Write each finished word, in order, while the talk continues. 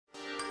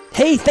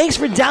Hey, thanks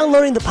for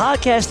downloading the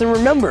podcast. And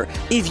remember,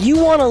 if you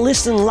want to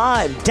listen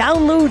live,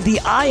 download the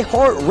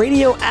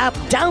iHeartRadio app,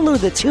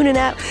 download the TuneIn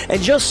app,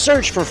 and just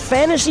search for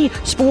Fantasy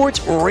Sports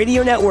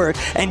Radio Network,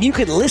 and you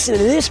can listen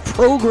to this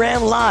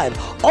program live.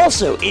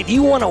 Also, if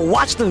you want to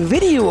watch the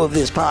video of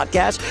this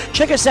podcast,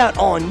 check us out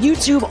on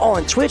YouTube,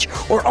 on Twitch,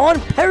 or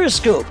on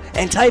Periscope,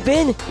 and type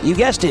in, you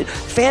guessed it,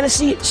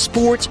 Fantasy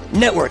Sports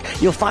Network.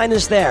 You'll find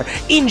us there.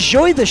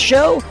 Enjoy the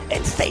show,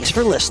 and thanks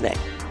for listening.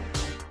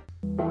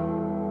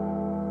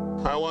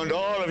 I want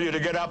all of you to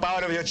get up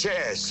out of your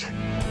chairs and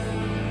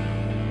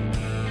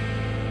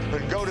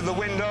go to the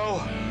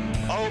window,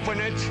 open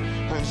it,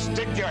 and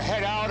stick your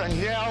head out and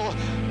yell.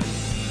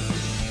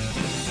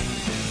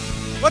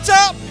 What's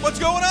up? What's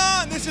going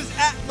on? This is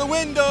At the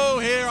Window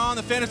here on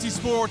the Fantasy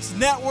Sports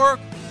Network.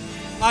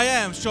 I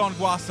am Sean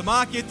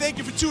Guastamacchia. Thank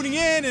you for tuning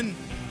in. And,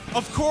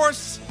 of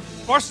course,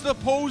 Buster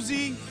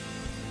Posey,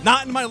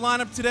 not in my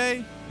lineup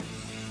today.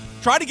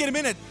 Tried to get him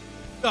in at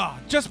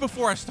just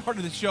before I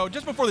started the show,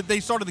 just before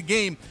they started the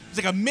game. It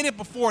was like a minute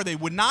before. They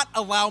would not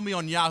allow me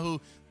on Yahoo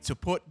to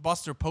put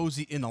Buster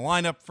Posey in the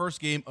lineup.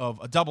 First game of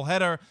a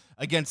doubleheader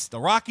against the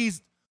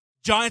Rockies.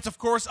 Giants, of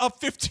course,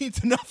 up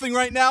 15-0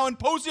 right now. And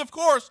Posey, of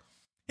course,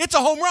 hits a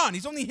home run.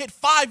 He's only hit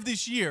 5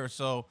 this year.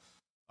 So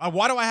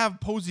why do I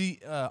have Posey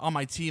on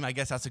my team? I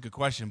guess that's a good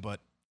question. But,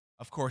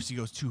 of course, he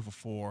goes 2 for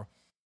 4.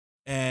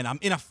 And I'm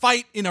in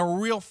a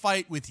real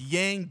fight with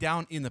Yang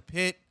down in the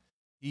pit.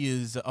 He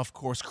is, of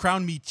course,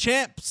 Crown Me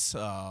Champs.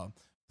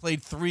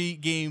 Played 3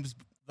 games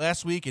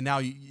last week, and now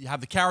you have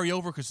the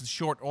carryover because it's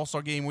short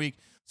All-Star Game week.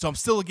 So I'm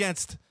still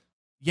against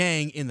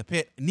Yang in the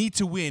pit. Need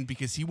to win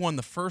because he won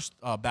the first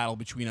battle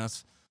between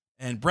us.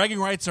 And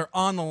bragging rights are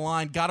on the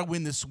line. Got to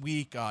win this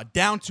week.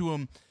 Down to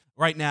him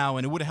right now,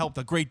 and it would have helped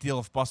a great deal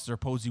if Buster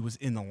Posey was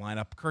in the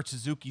lineup. Kurt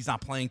Suzuki's not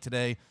playing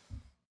today,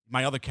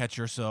 my other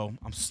catcher, so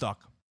I'm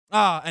stuck.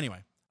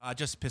 Anyway,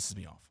 just pisses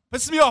me off.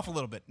 Pisses me off a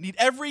little bit. Need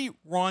every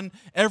run,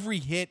 every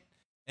hit,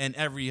 and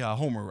every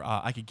homer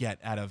I could get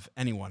out of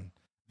anyone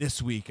this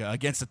week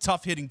against a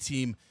tough-hitting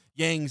team,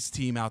 Yang's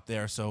team out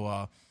there.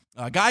 So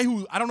a guy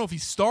who, I don't know if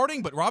he's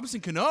starting, but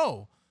Robinson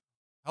Cano.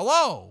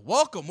 Hello.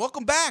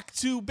 Welcome back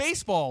to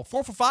baseball.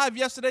 4 for 5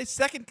 yesterday,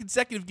 second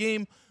consecutive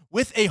game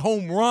with a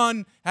home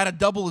run. Had a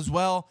double as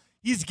well.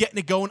 He's getting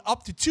it going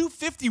up to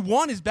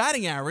 251, his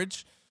batting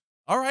average.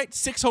 All right,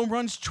 6 home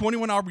runs,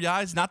 21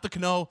 RBIs, not the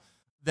Cano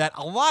that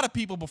a lot of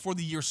people before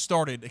the year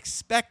started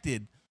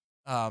expected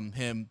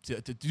him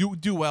to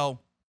do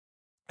well.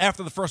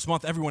 After the first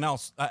month, everyone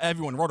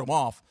wrote him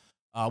off.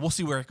 We'll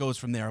see where it goes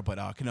from there, but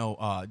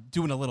Cano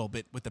doing a little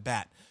bit with the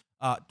bat.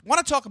 Want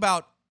to talk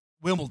about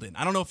Wimbledon.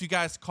 I don't know if you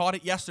guys caught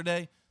it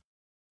yesterday.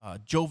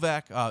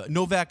 Novak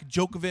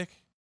Djokovic,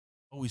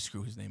 always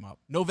screw his name up.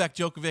 Novak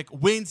Djokovic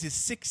wins his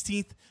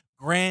 16th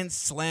Grand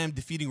Slam,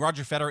 defeating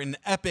Roger Federer in an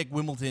epic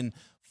Wimbledon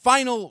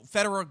final.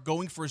 Federer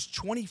going for his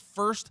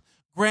 21st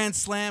Grand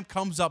Slam,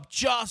 comes up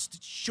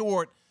just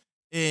short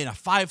in a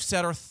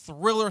 5-setter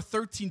thriller,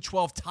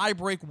 13-12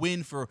 tiebreak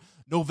win for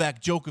Novak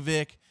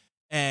Djokovic.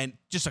 And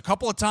just a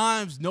couple of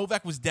times,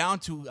 Novak was down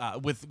to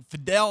with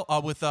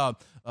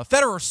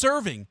Federer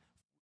serving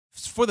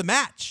for the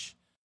match.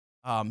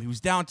 He was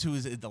down to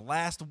the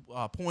last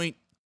point,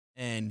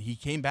 and he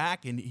came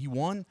back and he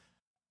won.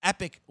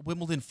 Epic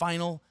Wimbledon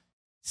final,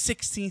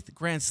 16th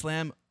Grand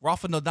Slam.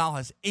 Rafa Nadal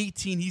has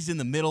 18. He's in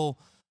the middle.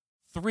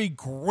 3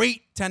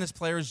 great tennis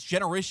players,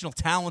 generational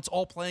talents,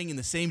 all playing in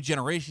the same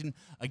generation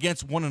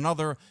against one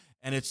another.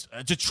 And it's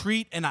a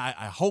treat, and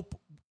I hope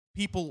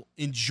people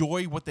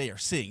enjoy what they are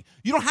seeing.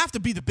 You don't have to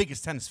be the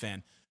biggest tennis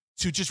fan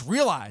to just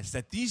realize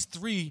that these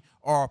 3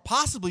 are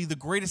possibly the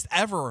greatest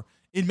ever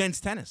in men's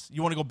tennis.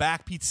 You want to go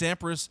back, Pete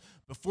Sampras,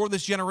 before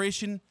this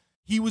generation,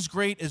 he was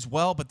great as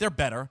well, but they're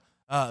better.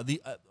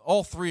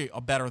 All 3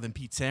 are better than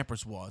Pete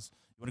Sampras was.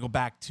 You want to go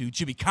back to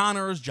Jimmy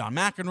Connors, John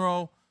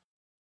McEnroe.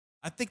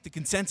 I think the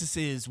consensus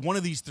is one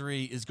of these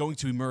 3 is going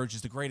to emerge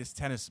as the greatest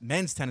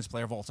men's tennis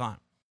player of all time.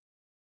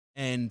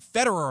 And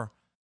Federer,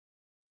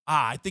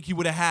 I think he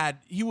would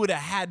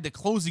have had the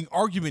closing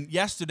argument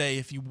yesterday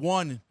if he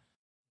won,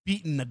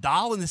 beating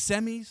Nadal in the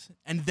semis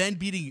and then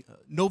beating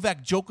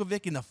Novak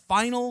Djokovic in the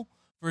final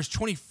for his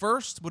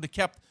 21st. Would have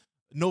kept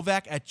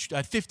Novak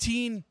at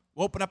 15,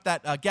 open up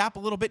that gap a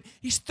little bit.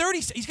 He's 30.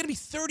 He's going to be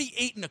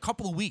 38 in a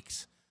couple of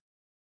weeks.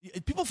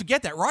 People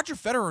forget that Roger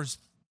Federer's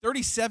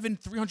 37,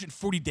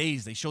 340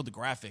 days, they showed the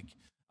graphic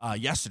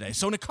yesterday.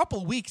 So in a couple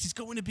of weeks, he's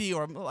going to be,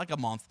 or like a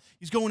month,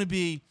 he's going to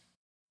be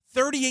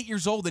 38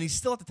 years old, and he's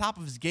still at the top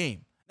of his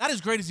game. Not as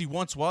great as he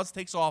once was.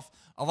 Takes off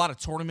a lot of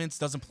tournaments,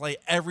 doesn't play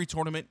every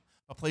tournament,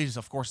 but plays,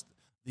 of course,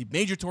 the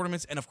major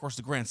tournaments and, of course,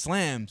 the Grand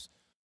Slams.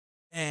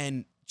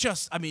 And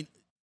just,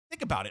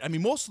 think about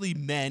it. Mostly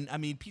men.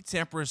 Pete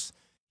Sampras,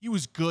 he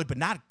was good, but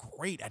not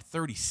great at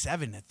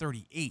 37, at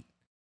 38.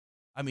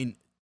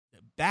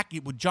 Back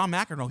with John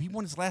McEnroe, he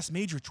won his last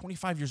major at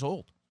 25 years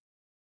old.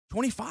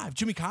 25.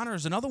 Jimmy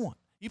Connors is another one.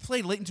 He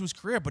played late into his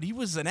career, but he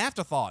was an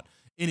afterthought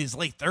in his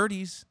late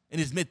 30s, in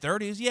his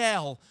mid-30s.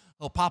 Yeah,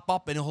 he'll pop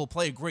up and he'll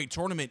play a great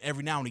tournament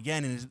every now and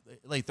again in his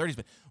late 30s.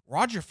 But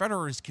Roger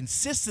Federer is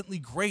consistently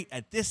great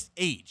at this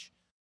age.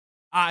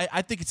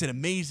 I think it's an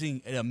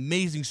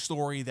amazing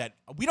story that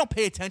we don't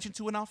pay attention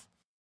to enough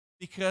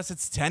because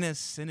it's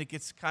tennis and it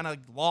gets kind of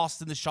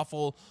lost in the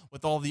shuffle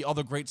with all the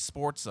other great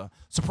sports.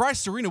 Surprise,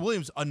 Serena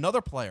Williams,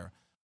 another player,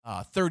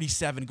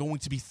 37, going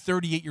to be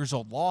 38 years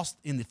old, lost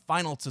in the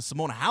final to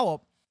Simona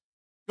Halep.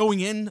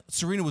 Going in,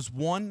 Serena was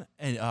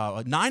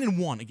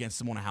 9-1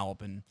 against Simona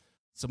Halep, and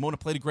Simona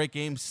played a great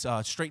game,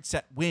 straight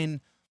set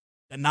win,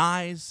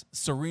 denies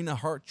Serena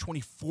her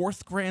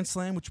 24th Grand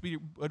Slam, which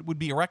would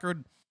be a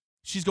record.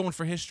 She's going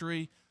for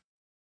history.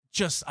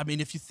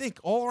 If you think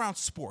all around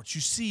sports,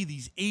 you see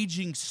these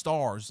aging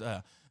stars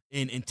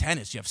in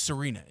tennis. You have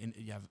Serena, and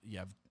you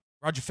have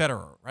Roger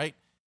Federer, right?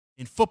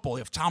 In football,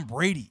 you have Tom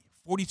Brady,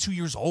 42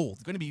 years old.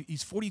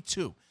 He's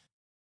 42.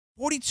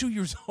 42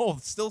 years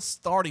old, still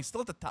starting,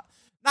 still at the top.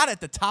 Not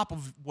at the top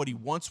of what he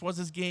once was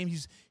his game.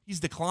 He's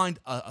declined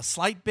a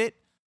slight bit,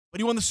 but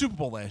he won the Super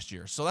Bowl last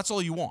year, so that's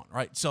all you want,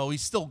 right? So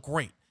he's still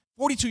great.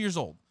 42 years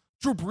old.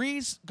 Drew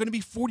Brees, going to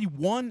be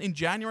 41 in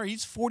January.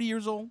 He's 40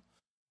 years old.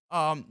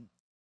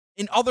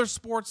 In other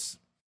sports,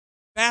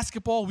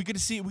 basketball, we're going to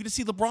see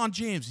LeBron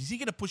James. Is he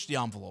going to push the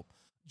envelope?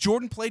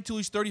 Jordan played till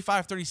he's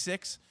 35,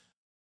 36.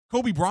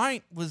 Kobe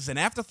Bryant was an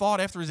afterthought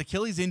after his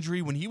Achilles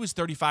injury when he was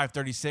 35,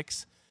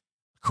 36.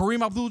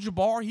 Kareem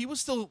Abdul-Jabbar, he was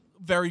still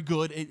very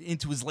good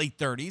into his late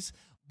 30s.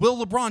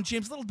 Will LeBron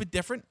James, a little bit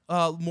different,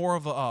 more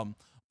of a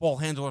ball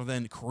handler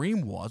than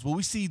Kareem was. Will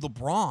we see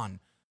LeBron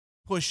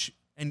push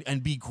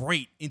and be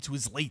great into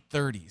his late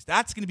 30s?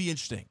 That's going to be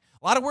interesting.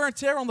 A lot of wear and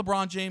tear on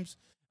LeBron James.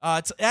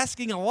 It's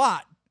asking a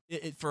lot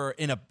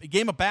in a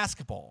game of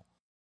basketball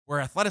where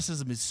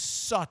athleticism is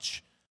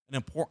such an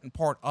important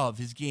part of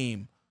his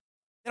game.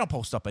 They don't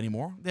post up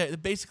anymore. They're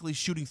basically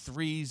shooting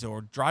threes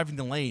or driving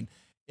the lane.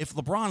 If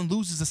LeBron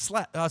loses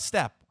a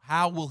step,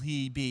 how will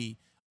he be?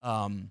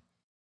 How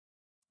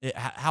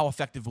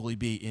effective will he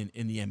be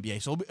in the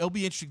NBA? So it'll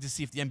be interesting to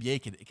see if the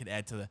NBA could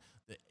add to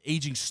the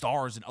aging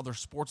stars in other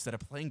sports that are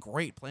playing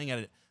great, playing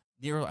at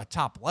near a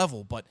top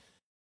level. But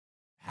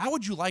how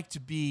would you like to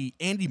be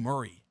Andy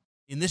Murray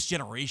in this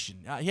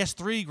generation? He has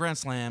 3 Grand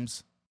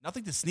Slams,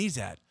 nothing to sneeze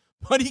at,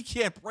 but he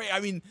can't break.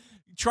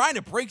 Trying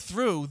to break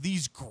through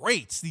these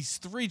greats, these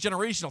 3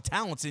 generational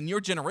talents in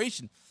your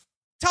generation,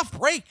 tough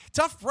break.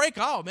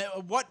 Oh, man,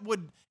 what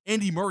would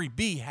Andy Murray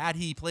be had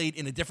he played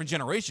in a different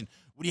generation?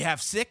 Would he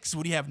have 6?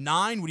 Would he have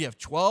 9? Would he have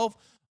 12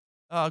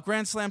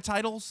 Grand Slam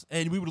titles?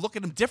 And we would look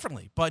at him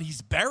differently. But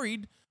he's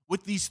buried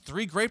with these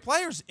 3 great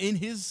players in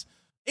his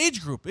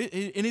age group,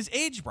 in his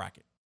age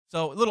bracket.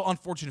 So a little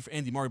unfortunate for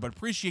Andy Murray, but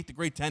appreciate the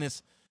great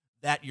tennis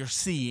that you're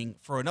seeing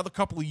for another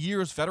couple of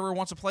years. Federer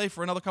wants to play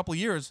for another couple of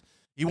years.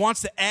 He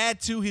wants to add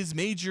to his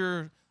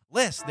major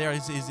list there,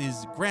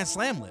 his Grand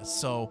Slam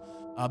list. So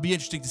be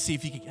interesting to see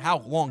how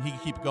long he can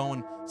keep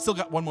going. Still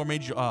got one more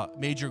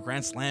major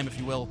Grand Slam, if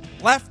you will,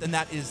 left, and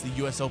that is the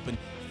U.S. Open,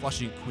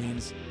 Flushing,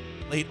 Queens,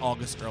 late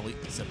August, early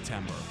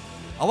September.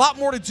 A lot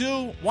more to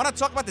do. Want to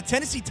talk about the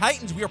Tennessee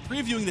Titans. We are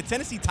previewing the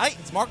Tennessee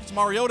Titans. Marcus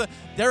Mariota,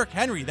 Derrick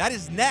Henry. That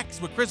is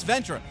next with Chris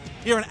Ventura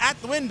here on At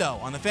the Window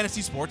on the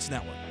Fantasy Sports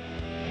Network.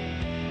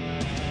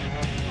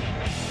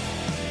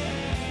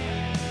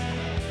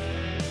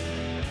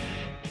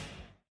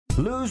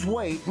 Lose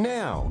weight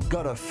now.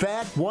 Go to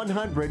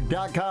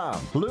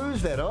fat100.com.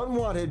 Lose that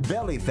unwanted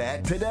belly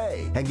fat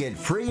today and get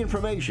free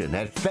information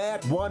at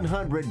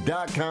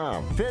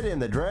fat100.com. Fit in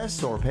the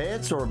dress or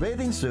pants or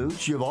bathing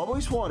suits you've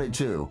always wanted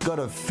to. Go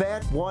to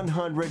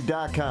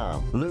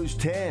fat100.com. Lose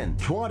 10,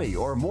 20,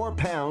 or more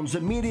pounds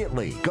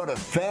immediately. Go to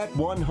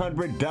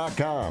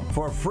fat100.com.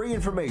 For free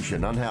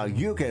information on how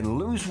you can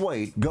lose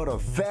weight, go to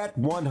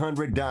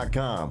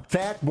fat100.com.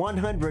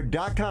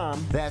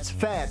 Fat100.com. That's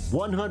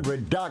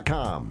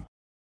fat100.com.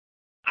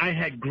 I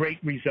had great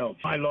results.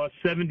 I lost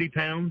 70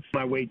 pounds.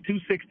 I weighed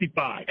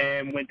 265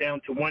 and went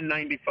down to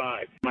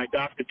 195. My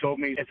doctor told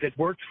me, if it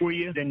works for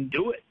you, then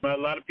do it. A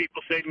lot of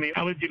people say to me,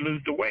 how did you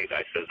lose the weight?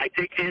 I said, I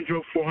take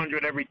Andro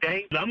 400 every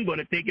day. I'm going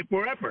to take it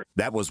forever.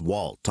 That was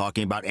Walt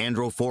talking about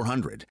Andro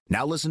 400.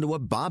 Now listen to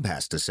what Bob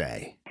has to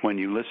say. When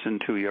you listen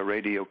to your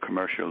radio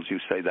commercials, you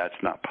say that's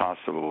not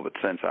possible, but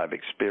since I've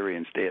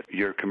experienced it,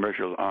 your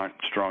commercials aren't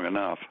strong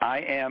enough. I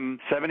am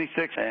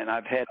 76, and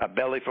I've had a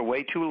belly for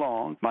way too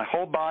long. My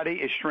whole body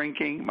is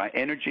shrinking. My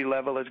energy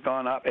level has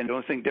gone up, and the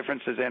only thing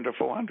difference is Andro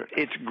 400.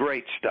 It's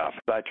great stuff.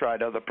 I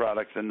tried other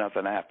products, and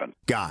nothing happened.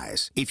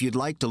 Guys, if you'd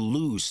like to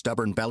lose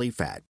stubborn belly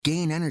fat,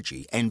 gain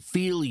energy, and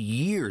feel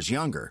years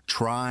younger,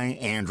 try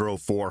Andro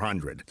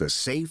 400, the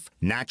safe,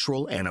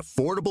 natural, and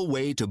affordable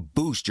way to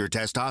boost your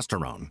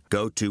testosterone.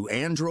 Go to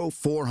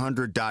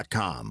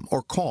andro400.com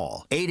or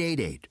call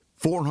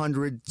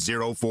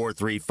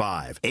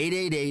 888-400-0435.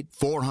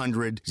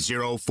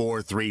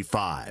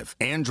 888-400-0435.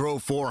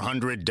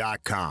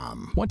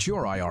 andro400.com. What's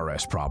your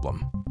IRS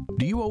problem?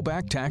 Do you owe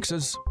back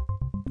taxes?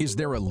 Is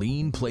there a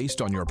lien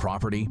placed on your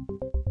property?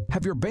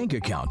 Have your bank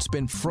accounts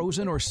been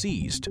frozen or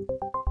seized?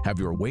 Have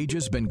your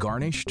wages been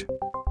garnished?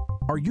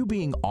 Are you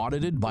being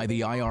audited by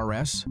the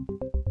IRS?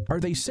 Are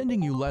they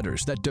sending you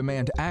letters that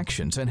demand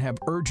actions and have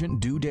urgent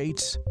due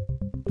dates?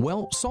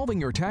 Well,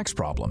 solving your tax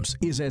problems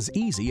is as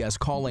easy as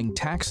calling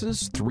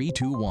Taxes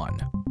 321.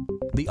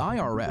 The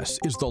IRS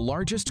is the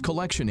largest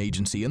collection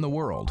agency in the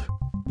world.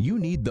 You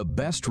need the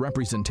best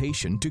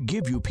representation to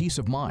give you peace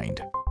of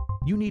mind.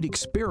 You need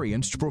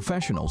experienced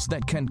professionals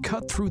that can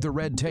cut through the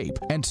red tape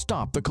and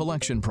stop the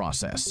collection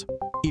process.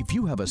 If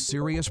you have a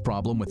serious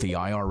problem with the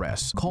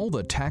IRS, call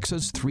the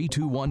Taxes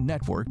 321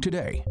 network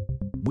today.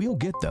 We'll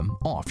get them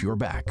off your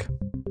back.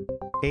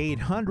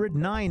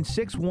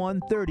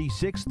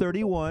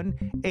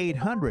 800-961-3631,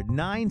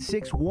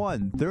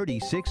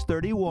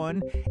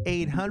 800-961-3631,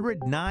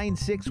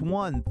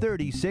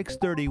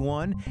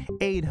 800-961-3631,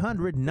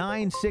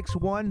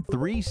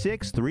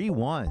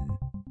 800-961-3631.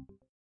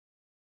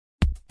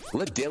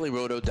 Let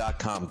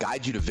DailyRoto.com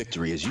guide you to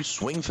victory as you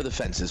swing for the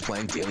fences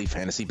playing daily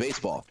fantasy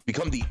baseball.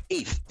 Become the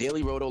 8th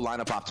Daily Roto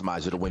lineup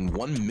optimizer to win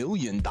 $1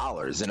 million in a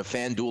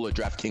FanDuel or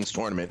DraftKings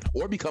tournament,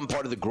 or become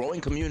part of the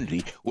growing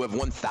community who have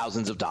won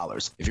thousands of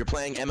dollars. If you're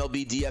playing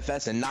MLB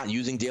DFS and not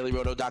using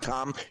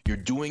DailyRoto.com, you're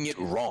doing it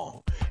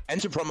wrong.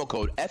 Enter promo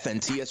code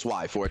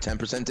FNTSY for a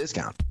 10%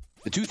 discount.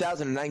 The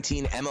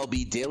 2019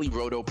 MLB Daily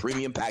Roto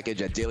Premium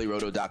Package at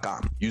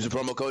DailyRoto.com. Use the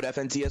promo code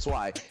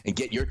FNTSY and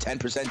get your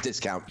 10%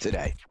 discount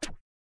today.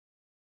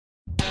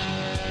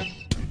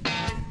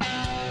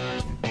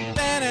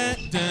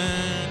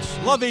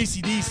 Love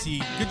AC/DC.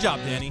 Good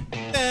job, Danny.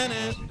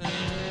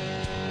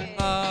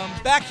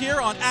 Back here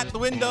on At the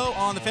Window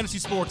on the Fantasy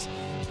Sports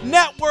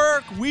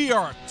Network, we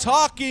are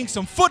talking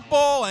some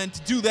football, and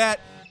to do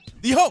that,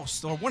 the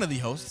host, or one of the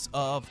hosts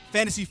of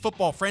Fantasy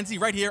Football Frenzy,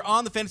 right here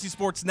on the Fantasy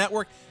Sports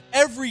Network,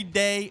 every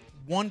day,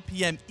 1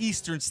 p.m.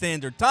 Eastern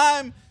Standard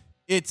Time.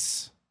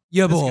 It's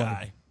your this boy.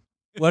 Guy.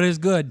 What is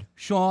good?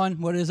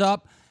 Sean, what is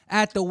up?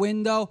 At the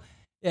Window.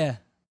 Yeah.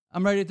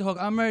 I'm ready to talk.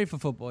 I'm ready for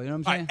football. You know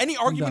what I'm saying? Any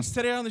arguments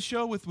today on the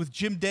show with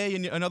Jim Day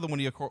and another one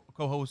of your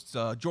co-hosts,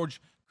 George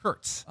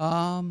Kurtz?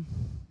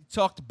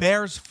 Talked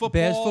Bears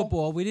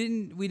football. We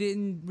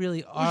didn't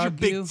really argue. Who's your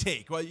big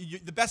take? Well,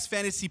 you're the best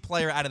fantasy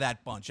player out of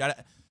that bunch, out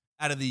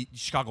of the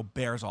Chicago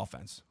Bears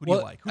offense. Who do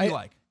you like? Who do you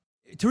like?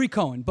 Tariq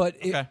Cohen, but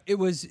it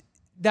was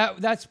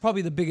that's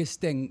probably the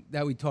biggest thing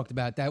that we talked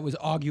about. That was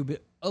arguable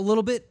a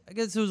little bit. I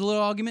guess there was a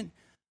little argument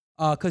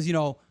because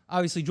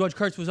obviously George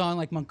Kurtz was on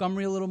like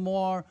Montgomery a little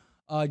more.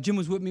 Jim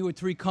was with me with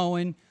Tariq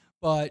Cohen,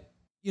 but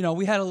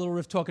we had a little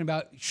riff talking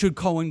about should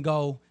Cohen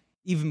go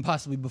even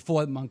possibly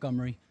before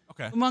Montgomery.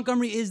 Okay, but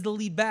Montgomery is the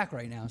lead back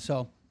right now,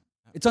 so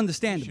it's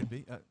understandable. Should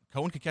be.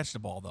 Cohen could catch the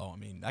ball though. I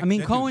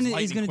mean, Cohen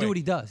is going to do what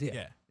he does.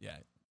 Yeah.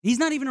 He's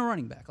not even a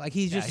running back. Like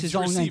he's just his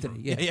own receiver.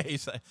 entity. Yeah.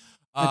 He's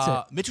That's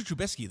it. Mitchell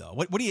Trubisky though.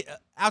 What do you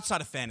outside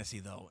of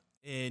fantasy though?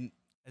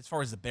 As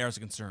far as the Bears are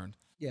concerned,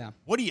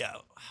 what do you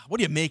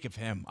make of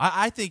him?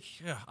 I think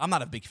I'm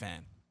not a big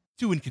fan.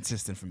 Too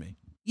inconsistent for me.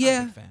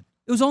 Yeah,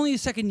 it was only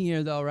his second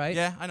year, though, right?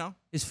 Yeah, I know.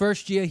 His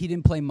first year, he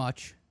didn't play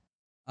much,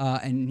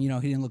 and he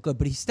didn't look good.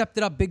 But he stepped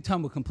it up big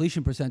time with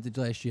completion percentage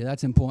last year.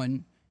 That's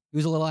important. He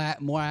was a little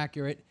more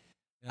accurate.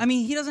 Yeah. I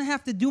mean, he doesn't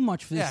have to do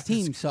much for this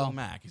team. So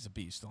Mack, he's a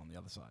beast on the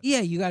other side. Yeah,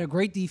 you got a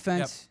great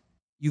defense. Yep.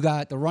 You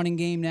got the running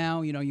game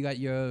now. You got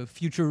your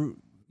future,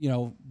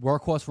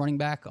 workhorse running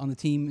back on the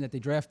team that they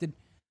drafted.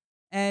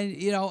 And,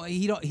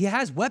 he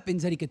has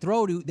weapons that he could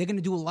throw to. They're going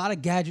to do a lot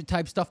of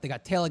gadget-type stuff. They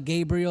got Taylor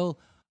Gabriel.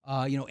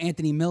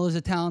 Anthony Miller's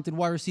a talented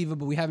wide receiver,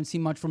 but we haven't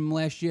seen much from him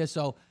last year.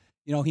 So,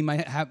 he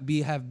might have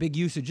big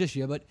usage this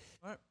year. But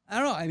I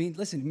don't know. I mean,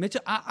 listen,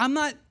 Mitchell, I'm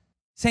not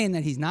saying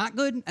that he's not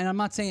good, and I'm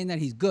not saying that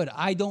he's good.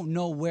 I don't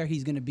know where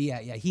he's going to be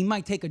at yet. He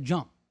might take a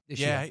jump this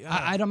year.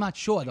 I'm not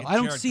sure, though. I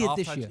don't see it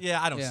this year.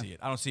 Yeah, I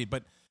don't see it.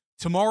 But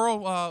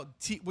tomorrow,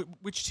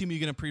 which team are you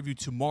going to preview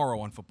tomorrow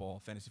on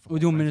Fantasy Football? We're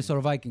doing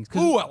Minnesota Vikings.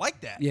 Ooh, I like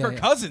that. Yeah,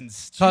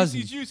 Cousins.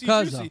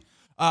 Juicy.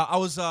 I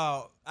was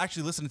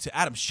actually listening to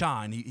Adam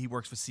Shine. He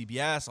works for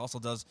CBS, also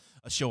does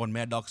a show on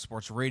Mad Dog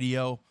Sports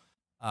Radio.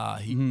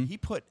 He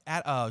put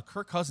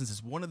Kirk Cousins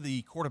as one of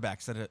the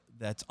quarterbacks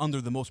that's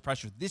under the most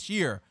pressure this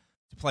year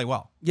to play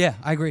well. Yeah,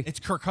 I agree. It's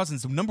Kirk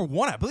Cousins, number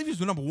one. I believe he's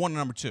the number one and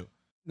number two.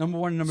 Number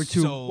one and number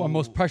two,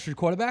 most pressured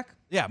quarterback?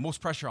 Yeah, most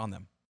pressure on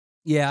them.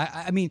 Yeah,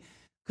 I mean,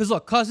 because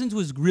look, Cousins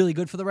was really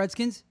good for the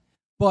Redskins,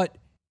 but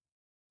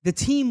the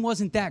team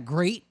wasn't that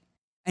great.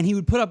 And he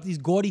would put up these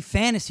gaudy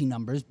fantasy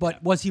numbers,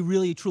 but was he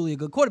really truly a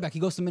good quarterback? He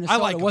goes to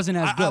Minnesota, wasn't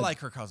as good. I like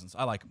Kirk Cousins.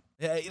 I like him.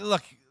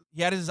 Look,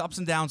 he had his ups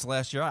and downs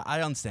last year.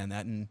 I understand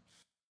that, and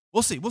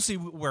we'll see. We'll see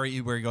where he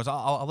goes.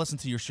 I'll listen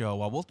to your show.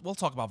 We'll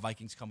talk about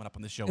Vikings coming up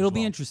on the show. It'll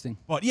be interesting.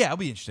 But yeah, it'll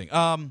be interesting.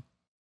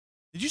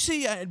 Did you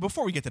see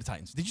before we get to the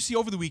Titans? Did you see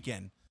over the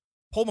weekend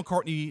Paul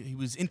McCartney? He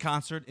was in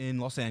concert in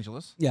Los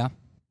Angeles. Yeah.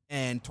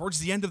 And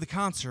towards the end of the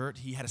concert,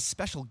 he had a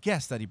special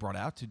guest that he brought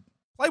out to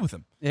play with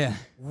him. Yeah.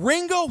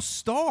 Ringo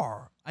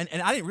Starr. And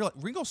I didn't realize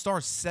Ringo Starr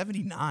is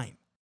 79.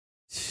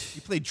 He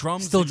played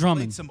drums. Still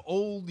drumming.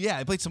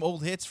 He played some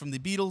old hits from the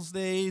Beatles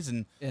days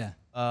and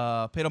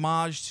paid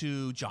homage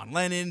to John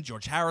Lennon,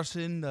 George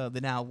Harrison, the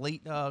now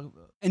late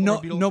and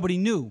nobody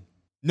knew.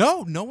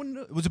 No one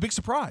knew. It was a big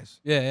surprise.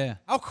 Yeah.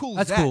 How cool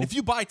is that? Cool. If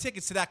you buy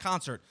tickets to that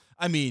concert,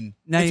 I mean,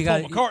 now it's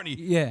Paul McCartney.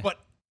 Yeah. But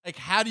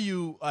how do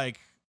you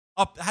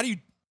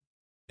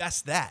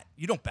best that.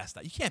 You don't best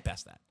that. You can't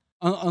best that.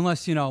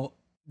 Unless,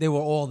 they were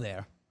all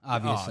there,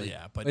 obviously. Oh,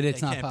 yeah, but it's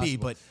it not can't possible. be.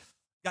 But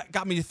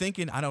got me to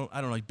thinking. I don't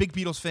know. Big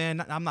Beatles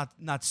fan. I'm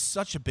not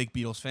such a big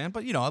Beatles fan,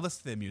 but I listen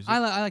to their music.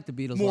 I like the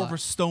Beatles. More a of lot.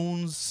 a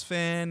Stones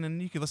fan,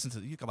 and you could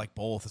like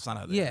both. It's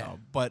not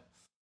but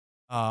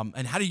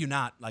and how do you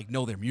not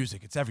know their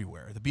music? It's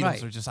everywhere. The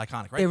Beatles are just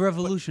iconic, right? They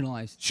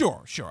revolutionized.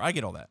 But, sure, I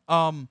get all that.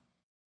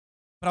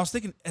 But I was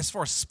thinking, as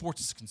far as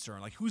sports is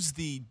concerned, who's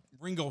the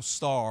Ringo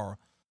Starr?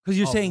 Because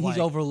you're saying he's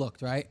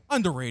overlooked, right?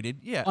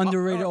 Underrated, yeah.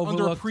 Underrated,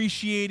 overlooked.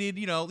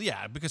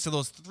 Underappreciated, because of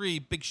those three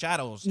big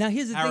shadows. Now,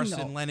 here's the Harrison,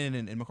 thing, though. Lennon,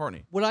 and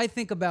McCartney. What I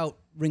think about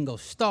Ringo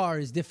Starr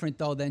is different,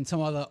 though, than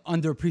some other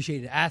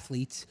underappreciated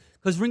athletes.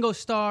 Because Ringo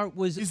Starr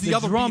was the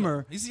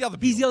drummer. He's the other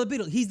Beatle. He's the other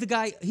Beatle. He's the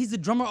guy. He's the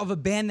drummer of a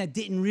band that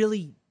didn't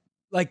really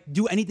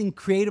do anything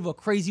creative or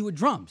crazy with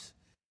drums.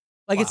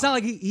 It's not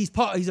like he's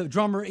a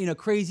drummer in a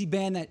crazy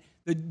band that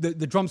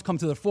the drums come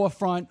to the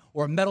forefront,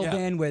 or a metal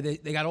band where they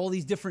got all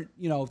these different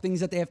things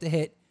that they have to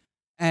hit,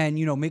 and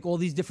make all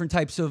these different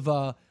types of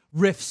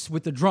riffs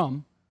with the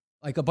drum,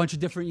 like a bunch of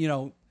different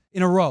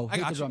in a row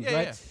hit the drums,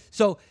 right? Yeah.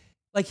 So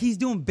he's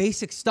doing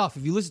basic stuff.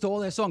 If you listen to all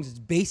their songs, it's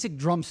basic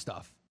drum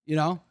stuff,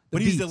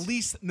 But he's the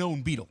least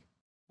known Beatle,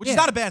 which is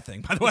not a bad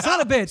thing, by the way. It's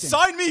not a bad thing.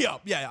 Sign me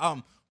up.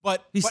 Yeah.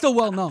 But he's still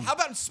well known. How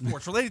about in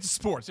sports? Related to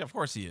sports? Yeah, of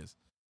course he is.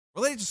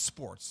 Related to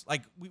sports,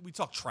 we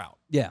talk Trout.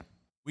 Yeah.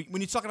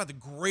 When you talk about the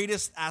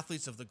greatest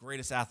athletes of the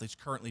greatest athletes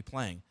currently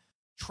playing,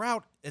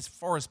 Trout, as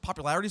far as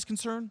popularity is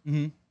concerned,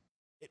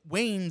 it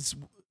wanes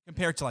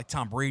compared to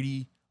Tom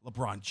Brady,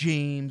 LeBron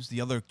James,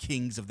 the other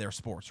kings of their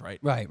sports, right?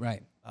 Right.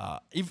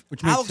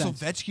 Which Alex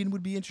Ovechkin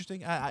would be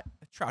interesting.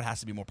 Trout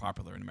has to be more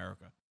popular in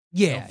America.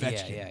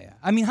 Yeah.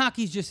 I mean,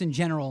 hockey's just in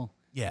general,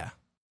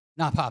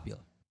 not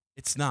popular.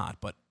 It's not,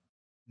 but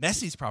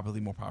Messi's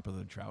probably more popular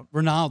than Trout.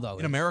 Ronaldo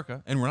in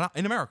America, and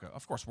in America,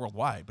 of course,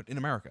 worldwide, but in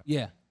America.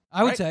 Yeah,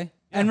 I would say,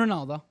 and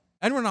Ronaldo.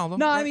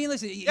 No, right? I mean,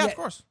 listen. Yeah, of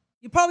course.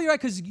 You're probably right,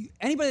 because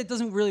anybody that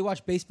doesn't really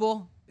watch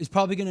baseball is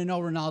probably going to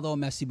know Ronaldo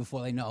and Messi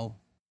before they know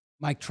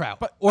Mike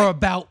Trout,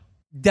 about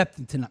depth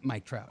into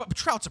Mike Trout. But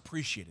Trout's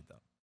appreciated,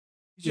 though.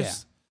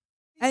 He's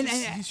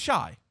he's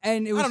shy.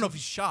 And I don't know if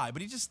he's shy,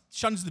 but he just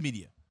shuns the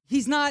media.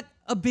 He's not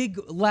a big,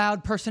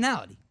 loud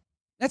personality.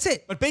 That's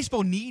it. But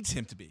baseball needs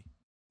him to be.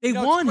 They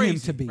want him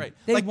to be. Right.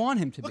 They want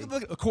him to be.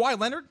 Look, Kawhi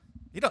Leonard,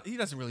 he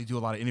doesn't really do a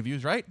lot of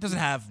interviews, right? Doesn't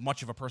have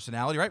much of a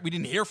personality, right? We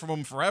didn't hear from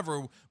him forever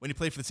when he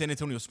played for the San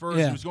Antonio Spurs.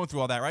 Yeah. He was going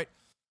through all that, right?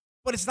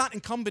 But it's not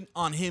incumbent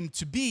on him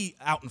to be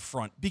out in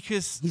front,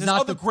 because He's there's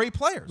not other great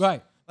players.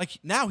 Right.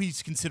 Now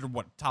he's considered,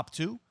 top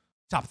 2,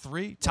 top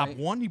 3, top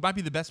 1. He might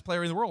be the best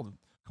player in the world,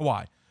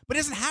 Kawhi. But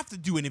he doesn't have to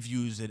do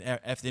interviews and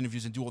after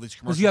interviews and do all these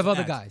commercials. Because you have and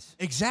other ads. guys.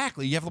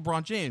 Exactly. You have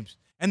LeBron James.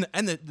 And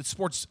the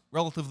sport's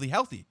relatively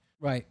healthy.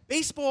 Right.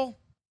 Baseball,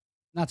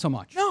 not so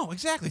much. No,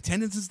 exactly.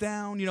 Attendance is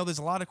down. There's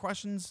a lot of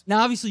questions.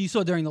 Now, obviously, you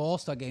saw during the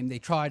All-Star game, they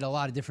tried a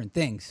lot of different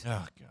things.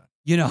 Oh, God.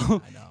 I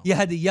know. You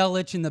had the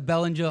Yelich and the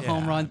Bellinger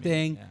home run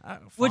thing,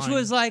 which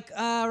was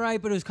all right,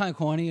 but it was kind of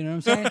corny. You know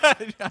what I'm saying?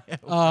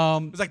 It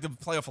was like the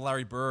playoff for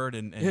Larry Bird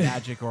and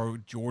Magic, or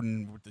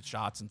Jordan with the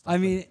shots and stuff. I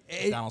mean,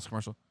 McDonald's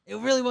commercial. It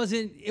really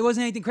wasn't. It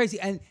wasn't anything crazy,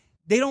 and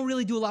they don't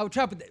really do a lot with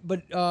Trout.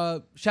 But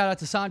shout out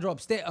to Sandro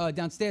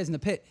downstairs in the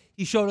pit.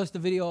 He showed us the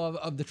video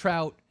of the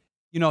Trout,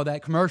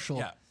 that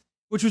commercial.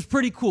 Which was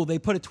pretty cool. They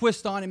put a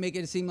twist on it, make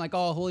it seem like,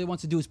 all he wants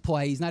to do is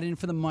play. He's not in it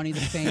for the money,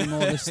 the fame, all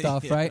this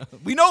stuff, right?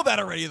 We know that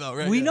already, though,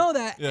 right? We know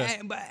that. Yeah.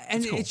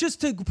 And cool. It's just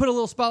to put a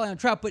little spotlight on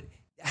Trout, but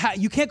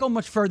you can't go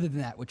much further than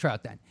that with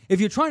Trout then. If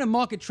you're trying to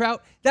market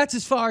Trout, that's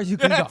as far as you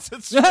can go.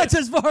 That's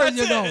as far as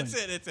you're going.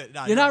 That's it.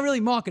 No, you're not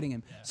really marketing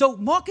him. Yeah. So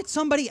market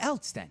somebody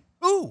else then.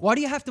 Ooh. Why do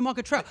you have to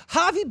market Trout?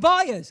 Javi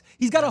Baez.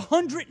 He's got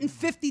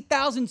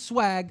 150,000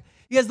 swag.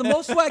 He has the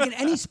most swag in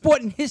any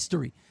sport in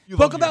history.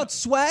 Talk about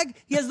swag.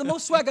 He has the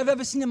most swag I've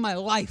ever seen in my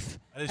life.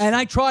 And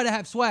I try to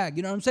have swag,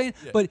 you know what I'm saying?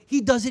 Yeah. But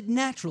he does it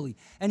naturally,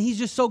 and he's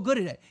just so good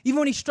at it. Even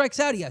when he strikes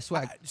out, he has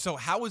swag. So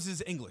how is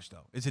his English,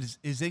 though? Is it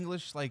his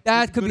English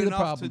that could be the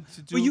problem?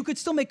 Well, you could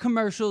still make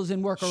commercials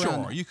and work around Sure,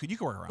 that. you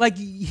could work around Like,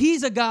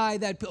 he's a guy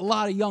that a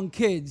lot of young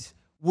kids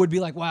would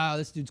be like, wow,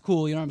 this dude's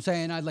cool, you know what I'm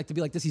saying? I'd like to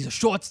be like this. He's a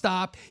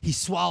shortstop. He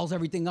swallows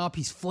everything up.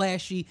 He's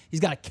flashy. He's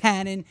got a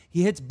cannon.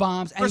 He hits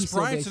bombs. Chris and he's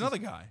Bryant's another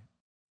guy.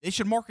 They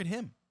should market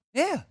him.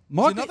 Yeah,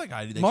 another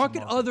guy.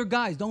 Market other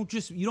guys.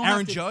 You don't. Aaron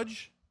have to,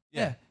 Judge.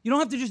 Yeah, you don't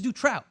have to just do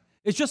Trout.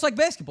 It's just like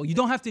basketball. You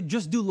don't have to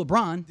just do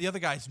LeBron. The other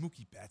guy is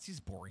Mookie Betts.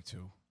 He's boring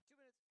too.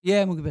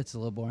 Yeah, Mookie Betts is a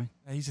little boring.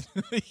 Yeah,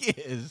 he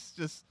is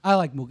just. I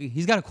like Mookie.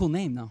 He's got a cool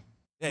name though.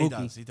 Yeah,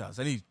 Mookie. He does,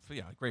 and he's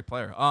a great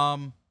player.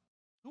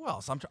 Who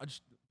else? I'm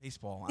just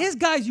baseball. There's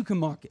guys you can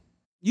market.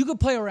 You could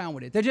play around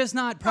with it. They're just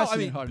not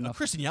pressing it hard enough.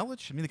 Christian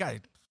Yelich. I mean, the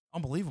guy.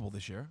 Unbelievable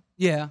this year.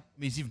 Yeah. I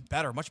mean, he's even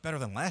better, much better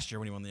than last year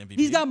when he won the MVP.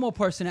 He's got more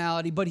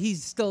personality, but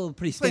he's still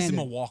pretty standard. Plays in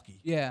Milwaukee.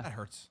 Yeah. That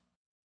hurts.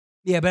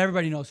 Yeah, but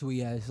everybody knows who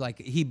he is. Like,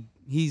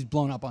 he's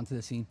blown up onto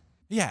the scene.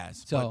 He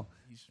has. So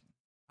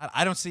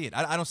I don't see it.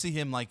 I don't see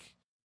him,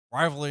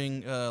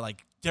 rivaling,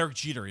 Derek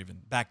Jeter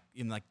even back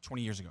in,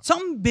 20 years ago.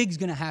 Something big's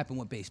going to happen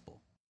with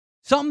baseball.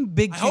 Something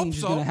big I hope change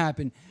is so. going to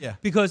happen. Yeah.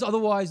 Because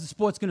otherwise the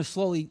sport's going to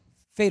slowly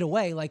fade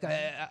away. Like,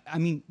 I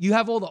mean, you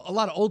have a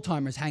lot of old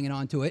timers hanging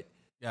on to it.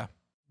 Yeah.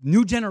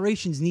 New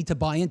generations need to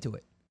buy into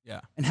it.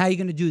 Yeah. And how are you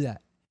going to do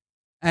that?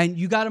 And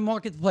you got to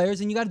market the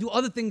players, and you got to do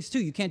other things too.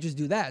 You can't just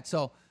do that.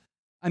 So,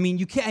 I mean,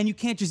 you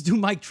can't just do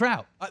Mike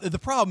Trout. The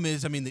problem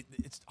is, I mean,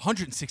 it's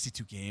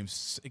 162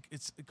 games.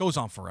 It goes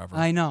on forever.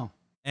 I know.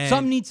 And,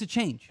 Something needs to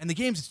change. And the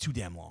games is too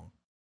damn long.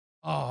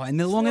 Oh, and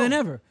they're longer than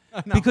ever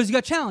I know. because you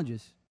got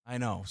challenges. I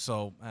know.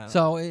 So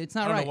it's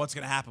not right. I don't know what's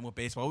going to happen with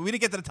baseball. We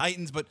didn't get to the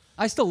Titans, but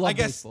I still love I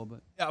guess, baseball.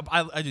 But yeah,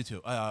 I do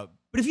too.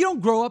 but if you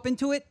don't grow up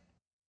into it,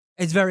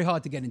 it's very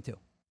hard to get into.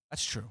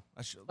 That's true.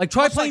 That's true. Like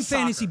try Much playing like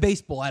fantasy soccer.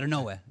 baseball out of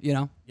nowhere. You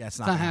know? Yeah, it's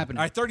not gonna happening.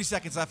 All right, 30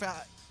 seconds left.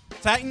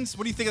 Titans.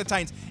 What do you think of the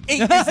Titans?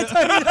 8 is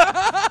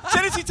the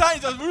Tennessee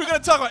Titans. We were going to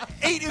talk about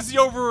 8 is the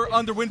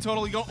over/under win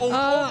total. You go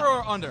over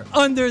or under?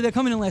 Under. They're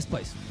coming in last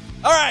place.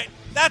 All right,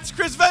 that's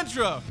Chris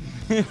Ventura.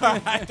 All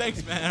right,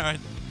 thanks, man. All right,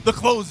 the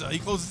closer. He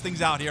closes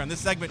things out here on this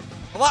segment.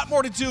 A lot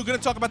more to do. Going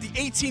to talk about the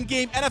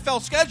 18-game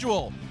NFL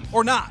schedule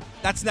or not.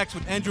 That's next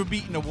with Andrew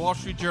Beaton of Wall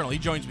Street Journal. He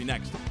joins me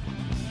next.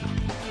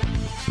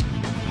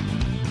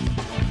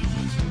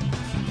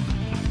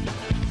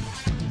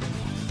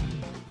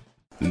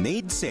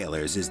 Maid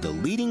Sailors is the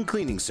leading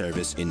cleaning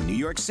service in New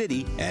York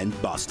City and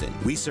Boston.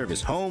 We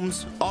service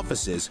homes,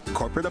 offices,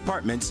 corporate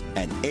apartments,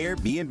 and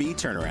Airbnb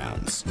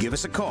turnarounds. Give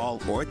us a call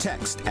or a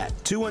text at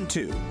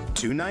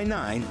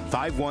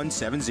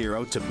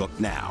 212-299-5170 to book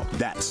now.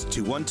 That's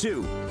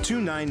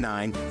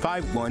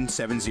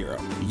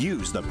 212-299-5170.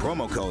 Use the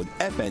promo code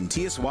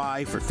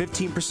FNTSY for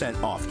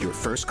 15% off your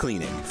first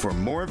cleaning. For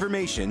more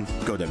information,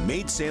 go to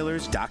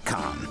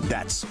maidsailors.com.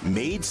 That's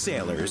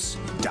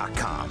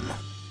maidsailors.com.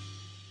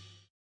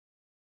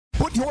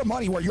 Put your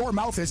money where your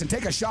mouth is and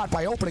take a shot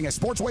by opening a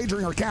sports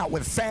wagering account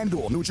with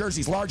FanDuel, New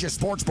Jersey's largest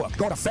sports book.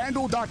 Go to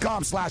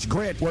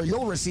FanDuel.com/grid where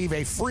you'll receive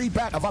a free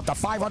bet of up to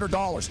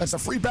 $500. That's a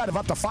free bet of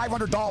up to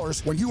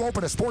 $500 when you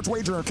open a sports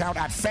wagering account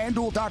at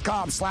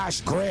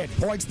FanDuel.com/grid.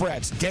 Point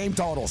spreads, game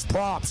totals,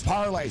 props,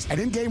 parlays,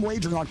 and in-game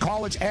wagering on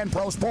college and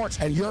pro sports,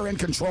 and you're in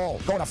control.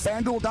 Go to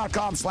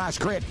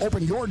FanDuel.com/grid.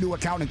 Open your new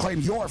account and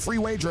claim your free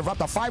wager of up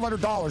to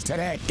 $500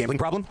 today. Gambling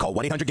problem? Call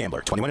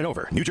 1-800-GAMBLER. 21 and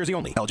over. New Jersey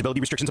only. Eligibility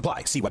restrictions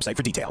apply. See website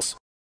for details.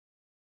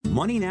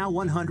 Money Now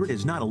 100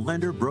 is not a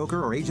lender,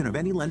 broker, or agent of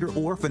any lender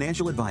or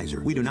financial advisor.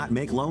 We do not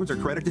make loans or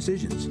credit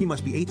decisions. You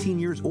must be 18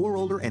 years or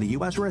older and a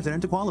U.S.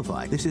 resident to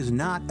qualify. This is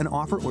not an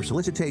offer or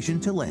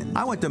solicitation to lend.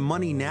 I went to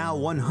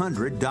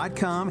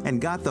MoneyNow100.com and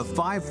got the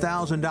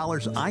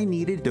 $5,000 I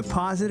needed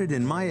deposited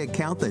in my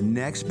account the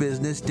next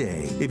business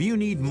day. If you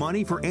need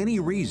money for any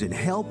reason,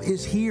 help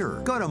is here.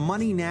 Go to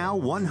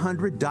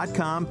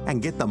MoneyNow100.com and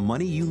get the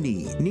money you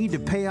need. Need to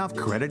pay off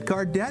credit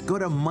card debt? Go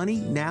to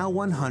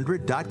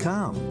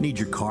MoneyNow100.com. Need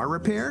your car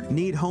repaired?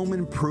 Need home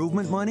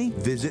improvement money?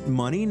 Visit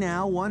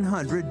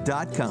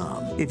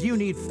MoneyNow100.com. If you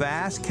need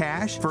fast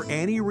cash for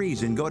any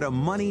reason, go to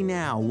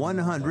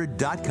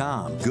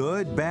MoneyNow100.com.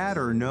 Good, bad,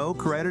 or no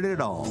credit at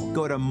all.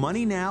 Go to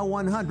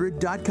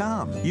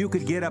MoneyNow100.com. You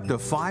could get up to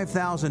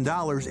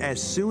 $5,000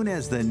 as soon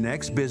as the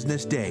next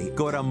business day.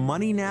 Go to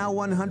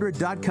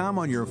MoneyNow100.com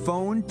on your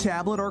phone,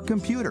 tablet, or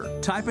computer.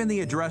 Type in the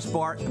address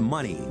bar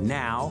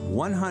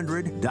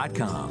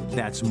MoneyNow100.com.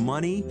 That's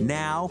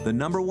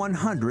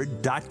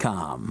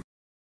MoneyNow100.com.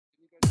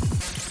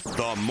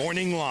 The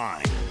Morning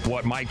Line.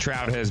 What Mike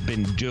Trout has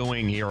been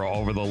doing here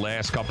over the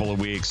last couple of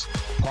weeks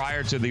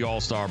prior to the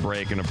All-Star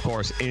break, and of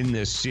course in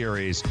this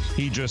series,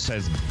 he just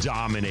has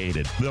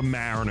dominated the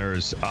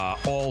Mariners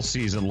all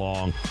season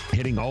long,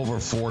 hitting over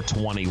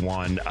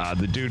 421.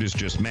 The dude is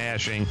just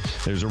mashing.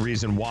 There's a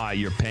reason why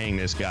you're paying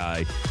this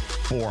guy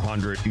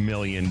 $400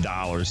 million.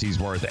 He's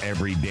worth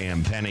every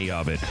damn penny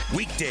of it.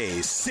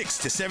 Weekdays, 6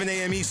 to 7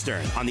 a.m.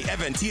 Eastern on the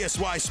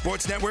FNTSY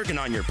Sports Network and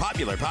on your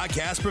popular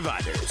podcast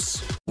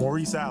providers.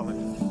 Maurice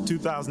Allen,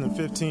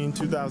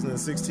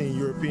 2015-2016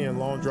 European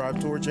Long Drive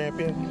Tour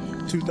champion,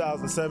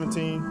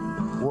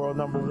 2017 world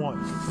number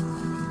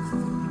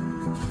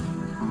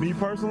 1. Me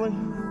personally,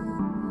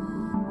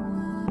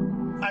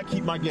 I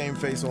keep my game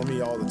face on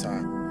me all the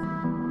time.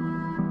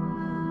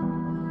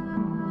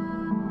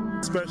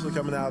 Especially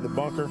coming out of the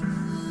bunker,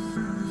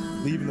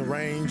 leaving the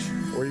range,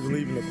 or even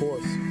leaving the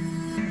course.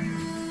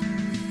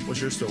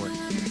 What's your story?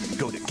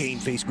 Go to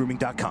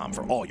GameFaceGrooming.com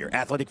for all your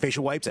athletic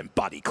facial wipes and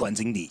body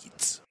cleansing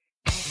needs.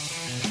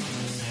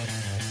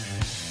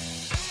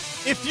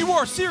 If you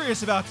are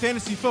serious about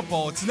fantasy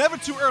football, it's never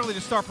too early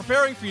to start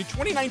preparing for your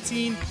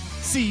 2019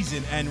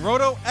 season, and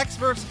Roto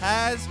Experts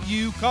has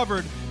you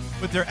covered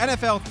with their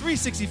NFL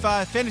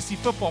 365 fantasy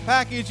football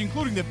package,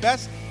 including the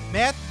best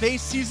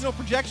math-based seasonal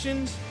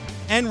projections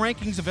and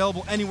rankings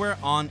available anywhere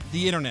on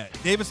the internet.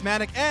 Davis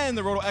Maddock and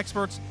the Roto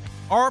Experts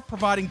are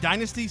providing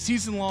dynasty,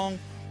 season-long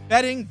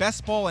betting,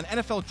 best ball, and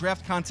NFL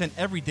draft content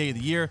every day of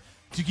the year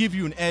to give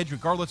you an edge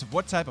regardless of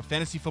what type of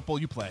fantasy football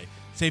you play.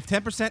 Save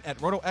 10% at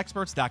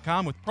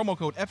RotoExperts.com with promo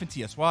code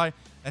FNTSY.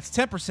 That's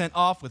 10%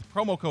 off with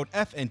promo code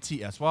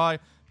FNTSY.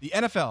 The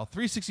NFL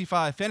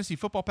 365 Fantasy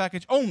Football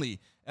Package only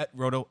at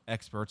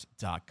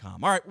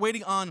RotoExperts.com. All right,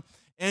 waiting on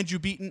Andrew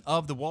Beaton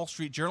of the Wall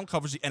Street Journal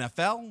covers the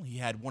NFL. He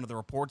had one of the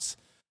reports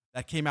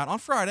that came out on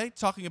Friday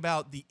talking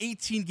about the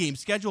 18-game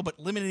schedule, but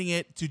limiting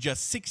it to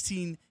just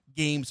 16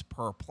 games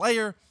per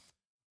player,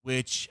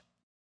 which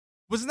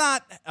was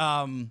not,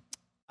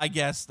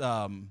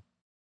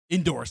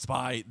 endorsed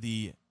by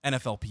the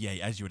NFLPA,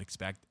 as you would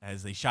expect,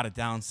 as they shot it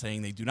down,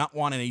 saying they do not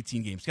want an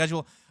 18-game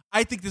schedule.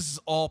 I think this is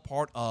all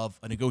part of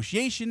a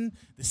negotiation.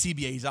 The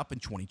CBA is up in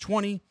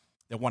 2020.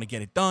 They want to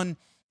get it done.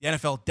 The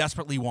NFL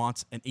desperately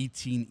wants an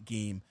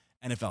 18-game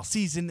NFL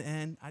season,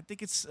 and I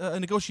think it's a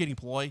negotiating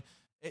ploy.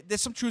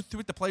 There's some truth to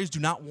it. The players do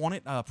not want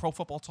it. Pro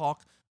Football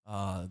Talk,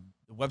 the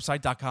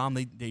website.com,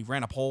 they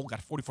ran a poll,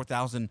 got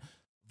 44,000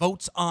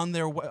 votes on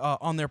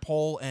their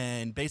poll,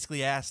 and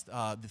basically asked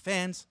the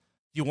fans,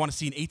 do you want to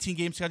see an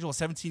 18-game schedule, a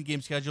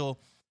 17-game schedule,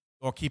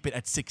 or keep it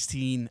at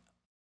 16?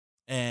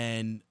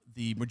 And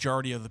the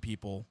majority of the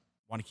people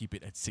want to keep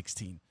it at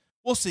 16.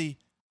 We'll see.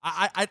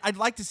 I'd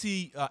like to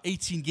see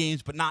 18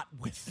 games, but not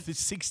with the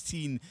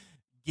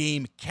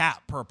 16-game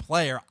cap per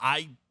player.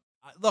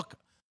 Look,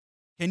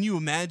 can you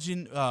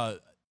imagine?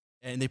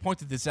 And they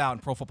pointed this out in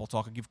Pro Football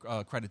Talk. I give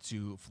credit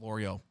to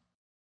Florio,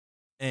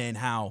 and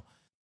how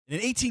in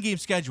an 18-game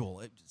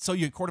schedule, so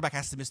your quarterback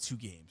has to miss 2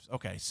 games.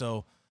 Okay,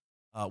 so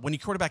when your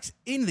quarterback's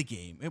in the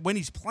game, when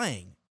he's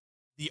playing,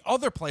 the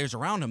other players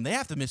around him, they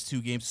have to miss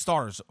 2 games.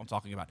 Starters, I'm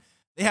talking about.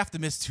 They have to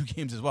miss 2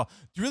 games as well.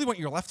 Do you really want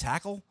your left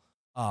tackle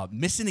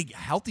missing a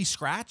healthy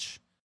scratch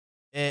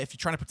if you're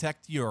trying to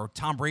protect your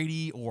Tom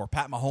Brady or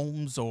Pat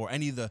Mahomes or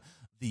any of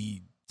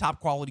the top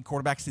quality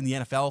quarterbacks in the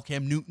NFL,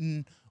 Cam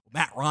Newton,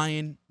 Matt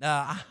Ryan?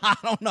 I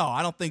don't know.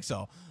 I don't think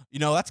so.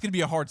 That's going to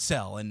be a hard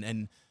sell.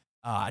 And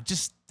I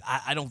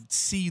don't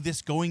see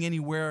this going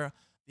anywhere.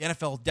 The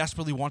NFL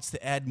desperately wants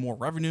to add more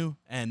revenue,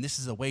 and this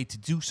is a way to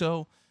do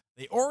so.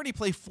 They already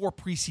play 4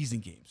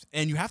 preseason games,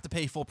 and you have to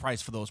pay full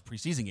price for those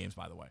preseason games,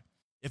 by the way,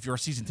 if you're a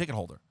season ticket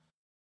holder.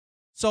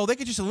 So they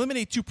could just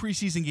eliminate 2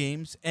 preseason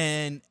games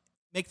and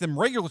make them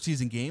regular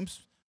season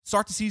games,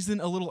 start the season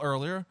a little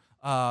earlier.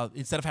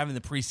 Instead of having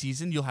the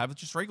preseason, you'll have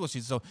just regular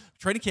season. So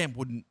training camp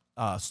wouldn't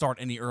start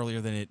any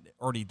earlier than it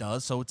already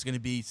does. So it's going to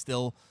be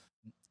still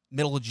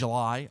middle of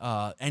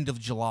July, end of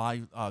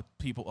July.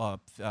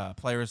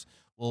 Players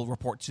will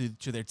report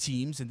to their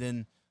teams and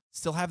then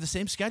still have the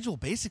same schedule,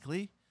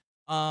 basically.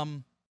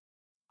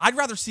 I'd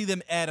rather see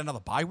them add another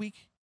bye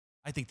week.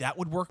 I think that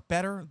would work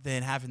better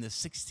than having the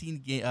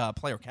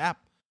 16-player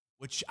cap,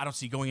 which I don't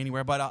see going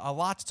anywhere. But a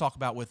lot to talk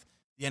about with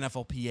the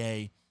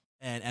NFLPA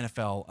and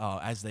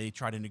NFL as they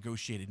try to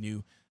negotiate a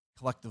new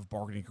collective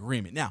bargaining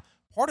agreement. Now,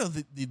 part of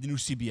the new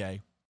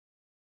CBA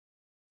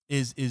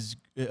is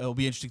it'll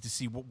be interesting to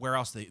see where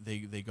else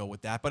they go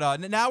with that. But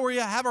now we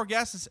have our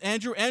guest. It's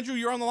Andrew. Andrew,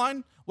 you're on the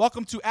line.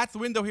 Welcome to At the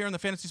Window here on the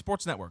Fantasy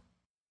Sports Network.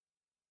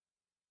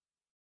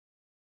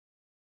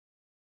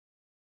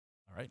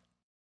 All right.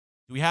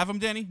 Do we have him,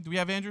 Danny? Do we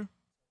have Andrew?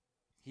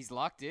 He's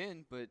locked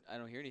in, but I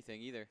don't hear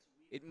anything either.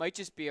 It might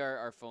just be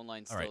our phone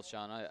line still, right.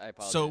 Sean. I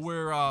apologize. So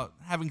we're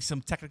having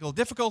some technical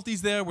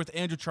difficulties there with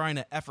Andrew trying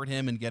to effort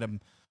him and get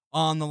him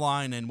on the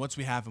line. And once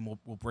we have him,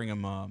 we'll bring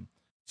him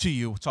to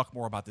you. We'll talk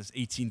more about this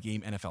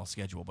 18-game NFL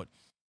schedule. But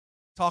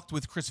talked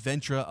with Chris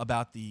Ventura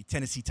about the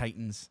Tennessee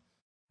Titans,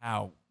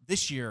 how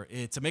this year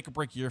it's a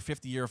make-or-break year,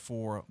 50th year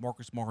for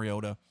Marcus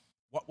Mariota.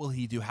 What will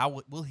he do?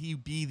 How will he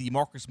be the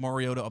Marcus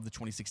Mariota of the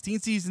 2016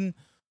 season,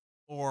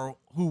 or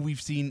who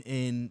we've seen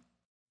in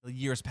the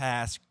years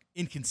past?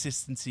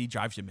 Inconsistency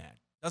drives you mad.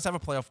 Does have a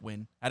playoff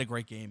win. Had a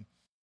great game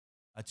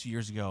 2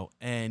 years ago.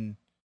 And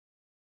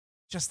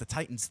just the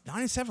Titans,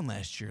 9-7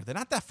 last year. They're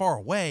not that far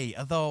away,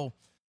 although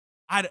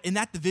in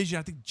that division,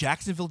 I think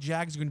Jacksonville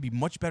Jags are going to be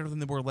much better than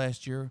they were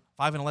last year.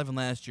 5-11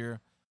 last year.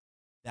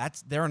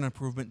 They're an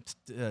improvement.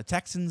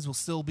 Texans will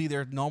still be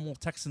their normal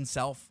Texan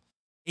self.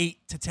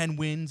 8 to 10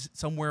 wins,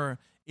 somewhere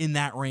in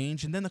that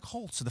range. And then the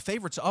Colts are the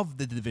favorites of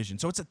the division.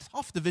 So it's a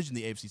tough division,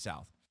 the AFC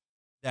South,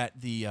 that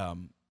the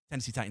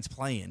Tennessee Titans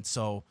play in.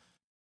 So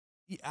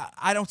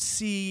I don't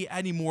see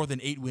any more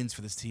than 8 wins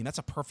for this team. That's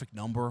a perfect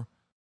number.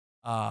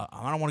 I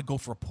don't want to go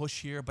for a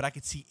push here, but I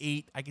could see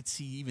 8. I could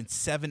see even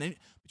 7,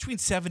 between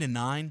 7 and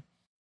 9.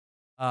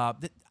 I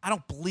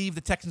don't believe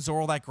the Texans are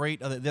all that great.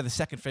 They're the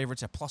second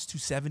favorites at plus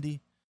 270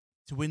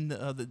 to win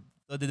the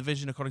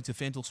division, according to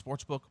FanDuel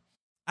Sportsbook.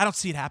 I don't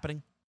see it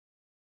happening.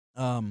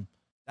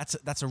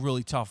 That's a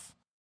really tough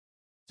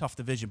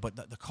division. But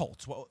the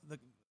Colts, we'll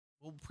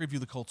preview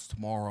the Colts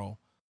tomorrow.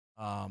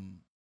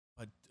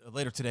 But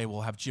later today,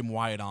 we'll have Jim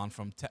Wyatt on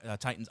from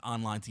Titans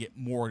Online to get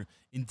more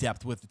in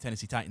depth with the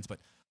Tennessee Titans. But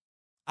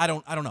I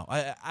don't know.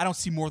 I don't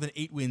see more than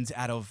 8 wins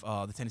out of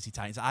the Tennessee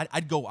Titans. I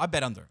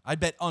bet under. I'd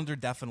bet under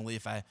definitely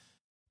if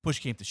push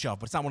came to shove.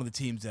 But it's not one of the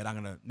teams that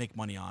I'm going to make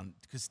money on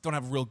because don't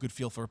have a real good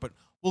feel for it. But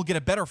we'll get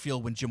a better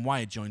feel when Jim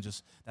Wyatt joins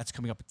us. That's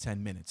coming up in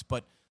 10 minutes.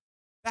 But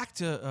back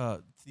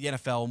to the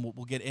NFL, and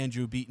we'll get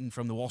Andrew Beaton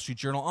from the Wall Street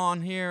Journal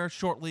on here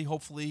shortly,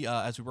 hopefully,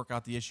 as we work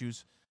out the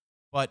issues.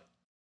 But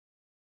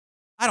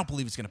I don't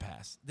believe it's going to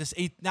pass.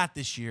 Not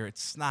this year.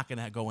 It's not going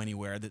to go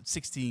anywhere. The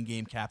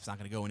 16-game cap's not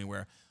going to go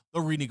anywhere.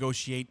 They'll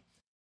renegotiate.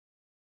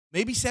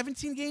 Maybe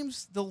 17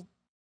 games. They'll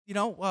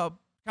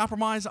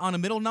compromise on a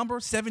middle number,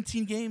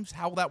 17 games.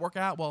 How will that work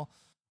out? Well,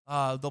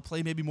 they'll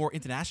play maybe more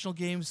international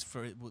games.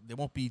 They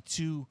won't be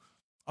too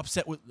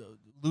upset with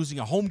losing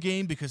a home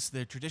game because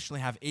they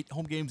traditionally have 8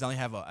 home games. Now they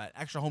have an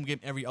extra home game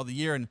every other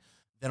year, and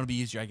that'll be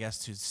easier, I guess,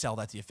 to sell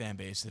that to your fan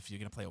base if you're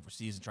going to play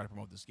overseas and try to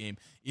promote this game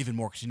even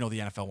more because the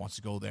NFL wants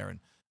to go there and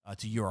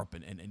to Europe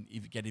and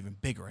even get even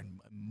bigger and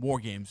more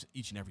games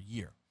each and every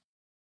year.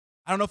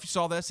 I don't know if you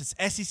saw this. It's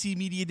SEC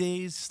Media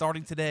Days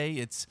starting today.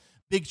 It's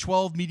Big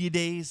 12 Media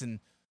Days, and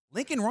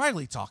Lincoln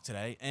Riley talked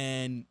today,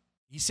 and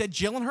he said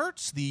Jalen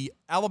Hurts, the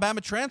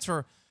Alabama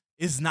transfer,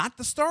 is not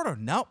the starter.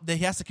 No, he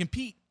has to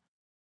compete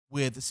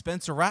with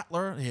Spencer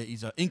Rattler.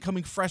 He's an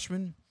incoming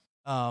freshman,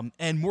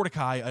 and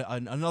Mordecai,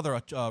 another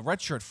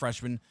redshirt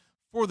freshman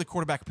for the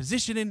quarterback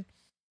position.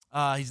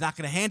 He's not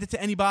going to hand it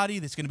to anybody.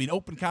 There's going to be an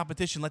open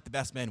competition. Let the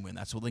best man win.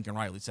 That's what Lincoln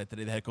Riley said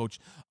today, the head coach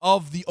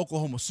of the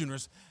Oklahoma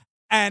Sooners.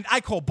 And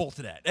I call bull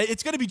to that.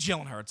 It's going to be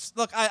Jalen Hurts.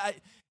 Look,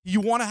 you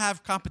want to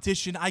have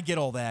competition. I get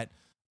all that.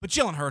 But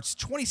Jalen Hurts,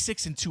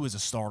 26-2 as a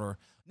starter,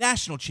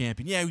 national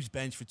champion. Yeah, he was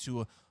benched for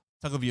Tua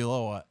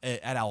Tagovailoa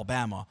at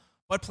Alabama,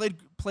 but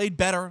played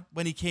better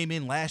when he came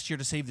in last year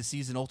to save the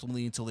season,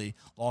 ultimately until he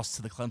lost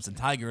to the Clemson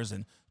Tigers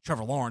and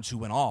Trevor Lawrence, who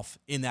went off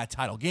in that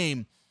title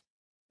game.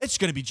 It's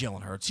going to be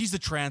Jalen Hurts. He's the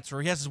transfer.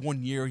 He has his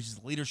 1 year. He's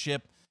the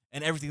leadership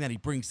and everything that he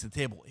brings to the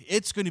table.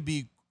 It's going to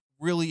be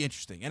really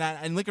interesting.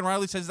 And Lincoln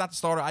Riley says he's not the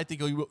starter. I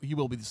think he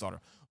will be the starter.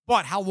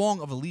 But how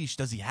long of a leash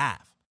does he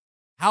have?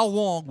 How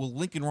long will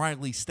Lincoln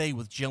Riley stay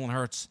with Jalen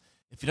Hurts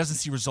if he doesn't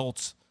see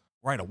results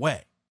right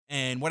away?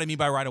 And what I mean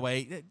by right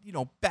away,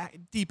 back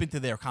deep into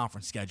their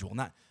conference schedule,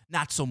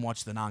 not so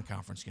much the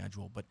non-conference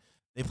schedule, but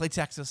they play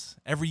Texas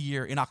every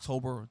year in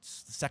October.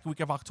 It's the second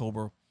week of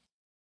October.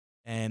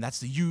 And that's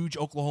the huge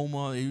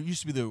Oklahoma. It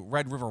used to be the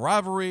Red River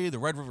Rivalry. The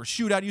Red River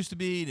Shootout used to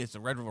be. It's the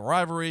Red River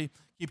Rivalry.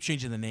 Keep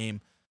changing the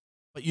name.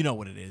 But you know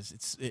what it is.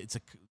 It's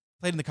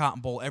played in the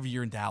Cotton Bowl every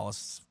year in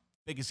Dallas.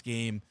 Biggest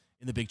game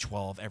in the Big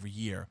 12 every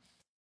year.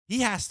 He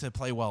has to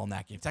play well in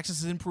that game.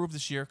 Texas has improved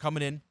this year,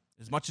 coming in.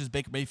 As much as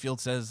Baker Mayfield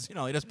says, he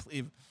doesn't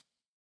believe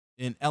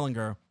in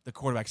Ehlinger, the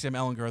quarterback, Sam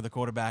Ehlinger, the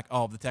quarterback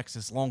of the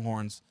Texas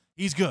Longhorns.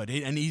 He's good,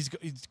 and he's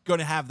going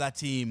to have that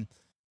team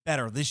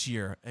better this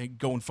year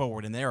going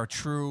forward, and they're a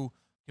true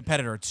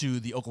competitor to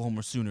the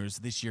Oklahoma Sooners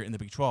this year in the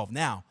Big 12.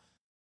 Now,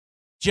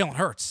 Jalen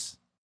Hurts,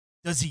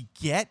 does he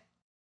get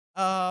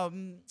a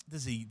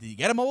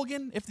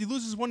mulligan if he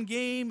loses one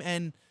game?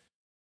 And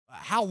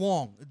how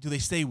long do they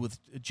stay with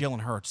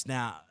Jalen Hurts?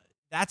 Now,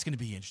 that's going to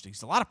be interesting.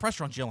 There's a lot of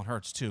pressure on Jalen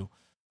Hurts, too.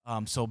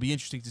 So it'll be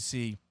interesting to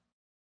see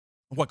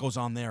what goes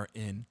on there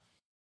in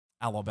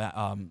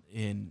Alabama,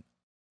 in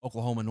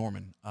Oklahoma,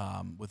 Norman,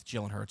 with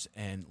Jalen Hurts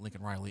and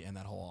Lincoln Riley and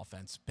that whole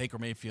offense. Baker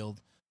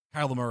Mayfield,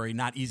 Kyler Murray,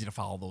 not easy to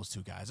follow those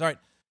two guys. All right.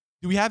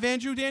 Do we have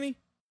Andrew, Danny?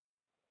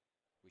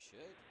 We should.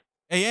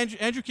 Hey,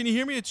 Andrew, can you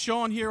hear me? It's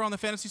Sean here on the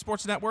Fantasy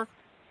Sports Network.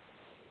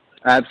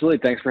 Absolutely.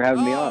 Thanks for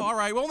having me on. All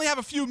right. We only have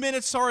a few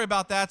minutes. Sorry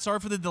about that. Sorry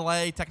for the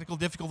delay, technical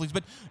difficulties.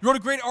 But you wrote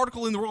a great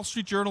article in the Wall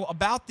Street Journal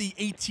about the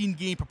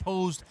 18-game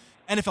proposed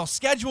NFL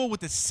schedule with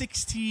the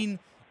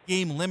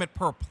 16-game limit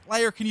per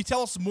player. Can you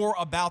tell us more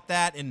about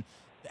that and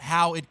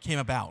how it came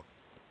about?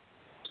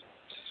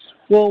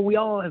 Well, we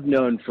all have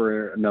known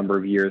for a number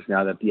of years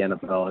now that the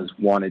NFL has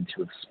wanted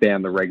to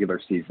expand the regular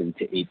season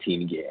to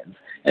 18 games.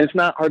 And it's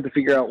not hard to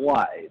figure out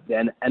why.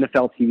 Then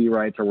NFL TV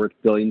rights are worth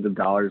billions of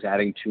dollars.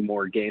 Adding 2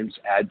 more games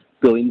adds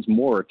billions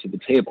more to the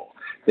table.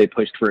 They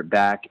pushed for it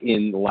back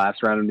in the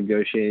last round of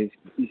negotiations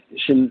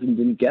and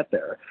didn't get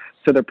there.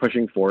 So they're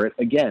pushing for it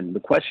again. The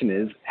question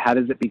is, how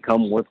does it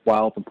become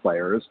worthwhile to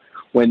players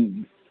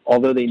when,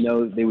 although they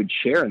know they would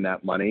share in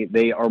that money,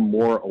 they are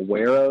more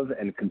aware of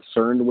and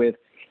concerned with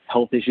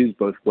health issues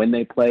both when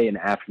they play and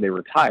after they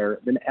retire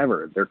than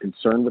ever. They're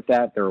concerned with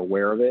that. They're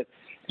aware of it.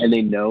 And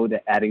they know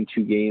that adding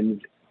 2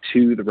 games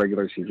to the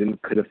regular season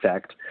could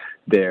affect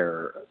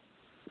their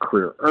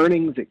career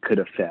earnings. It could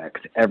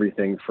affect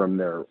everything from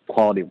their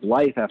quality of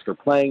life after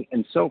playing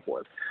and so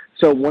forth.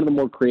 So one of the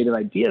more creative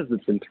ideas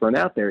that's been thrown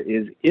out there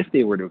is if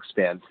they were to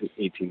expand to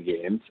 18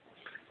 games,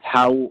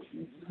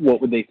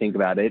 what would they think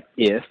about it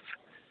if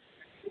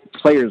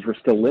players were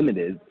still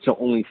limited to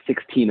only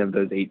 16 of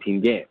those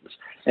 18 games?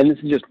 And this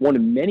is just one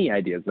of many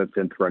ideas that's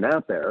been thrown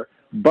out there,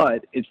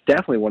 but it's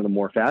definitely one of the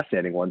more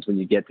fascinating ones when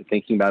you get to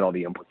thinking about all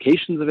the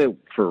implications of it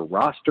for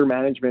roster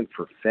management,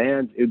 for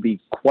fans. It would be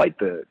quite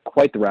the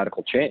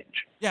radical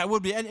change. Yeah, it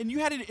would be. And you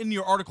had it in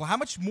your article. How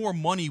much more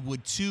money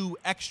would 2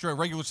 extra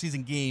regular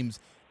season games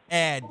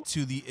add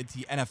to the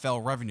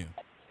NFL revenue?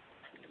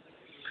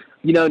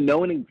 No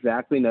one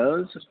exactly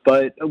knows,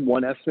 but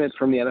one estimate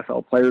from the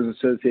NFL Players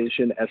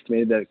Association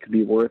estimated that it could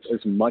be worth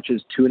as much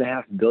as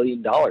 $2.5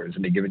 billion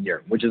in a given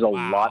year, which is a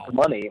lot of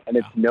money, and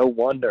it's no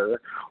wonder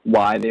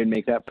why they'd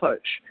make that push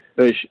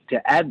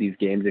to add these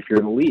games if you're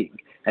in the league.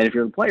 And if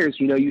you're the players,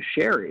 you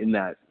share in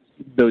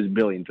those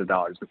billions of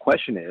dollars. The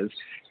question is,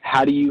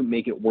 how do you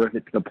make it worth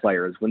it to the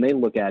players when they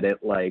look at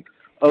it like,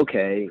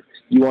 okay,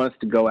 you want us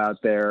to go out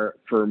there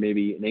for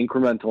maybe an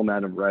incremental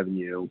amount of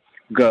revenue,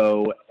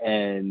 go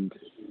and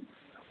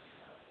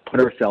put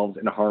ourselves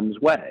in harm's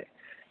way.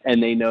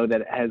 And they know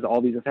that it has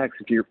all these effects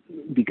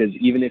because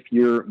even if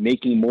you're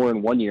making more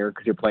in 1 year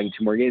because you're playing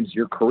 2 more games,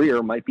 your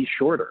career might be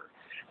shorter.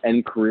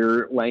 And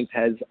career length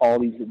has all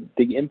these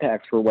big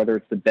impacts for whether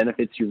it's the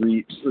benefits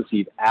you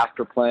receive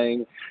after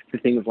playing to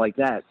things like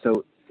that.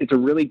 So it's a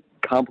really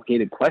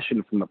complicated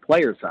question from the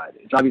player side.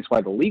 It's obvious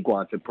why the league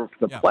wants it, but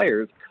for the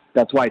players,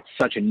 that's why it's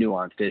such a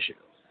nuanced issue.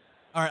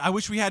 All right, I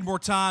wish we had more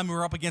time.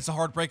 We're up against a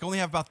hard break. Only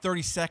have about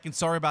 30 seconds.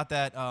 Sorry about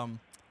that,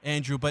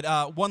 Andrew.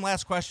 But one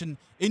last question.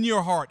 In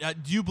your heart,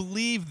 do you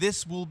believe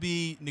this will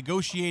be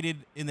negotiated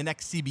in the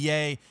next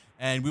CBA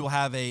and we will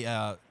have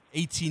a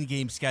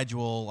 18-game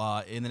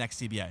schedule in the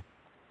next CBA?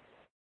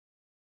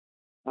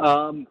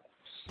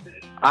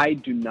 I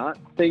do not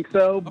think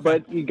so,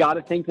 but you got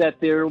to think that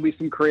there will be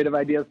some creative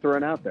ideas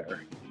thrown out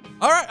there.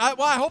 All right.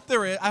 I hope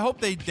there is. I hope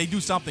they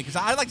do something because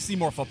I'd like to see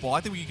more football.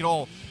 I think we can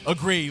all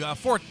agree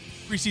 4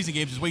 preseason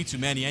games is way too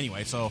many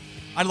anyway, so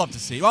I'd love to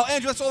see. Well,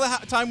 Andrew, that's all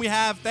the time we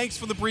have. Thanks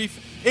for the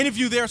brief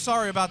interview there.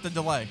 Sorry about the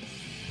delay.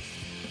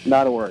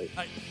 Not a worry.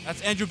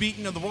 That's Andrew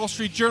Beaton of the Wall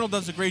Street Journal.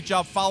 Does a great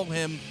job. Follow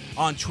him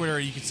on Twitter.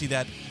 You can see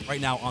that right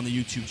now on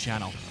the YouTube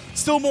channel.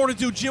 Still more to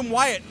do. Jim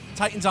Wyatt,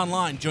 Titans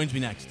Online, joins me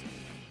next.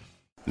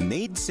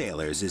 Maid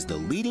Sailors is the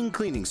leading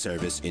cleaning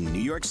service in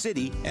New York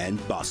City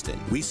and Boston.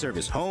 We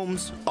service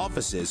homes,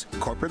 offices,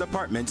 corporate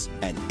apartments,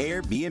 and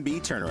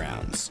Airbnb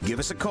turnarounds. Give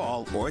us a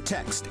call or a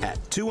text at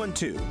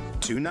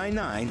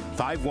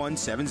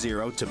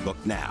 212-299-5170 to book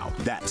now.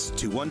 That's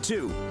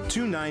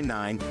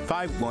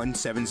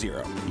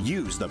 212-299-5170.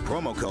 Use the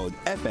promo code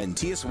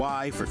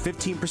FNTSY for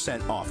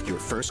 15% off your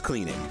first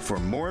cleaning. For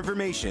more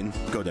information,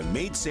 go to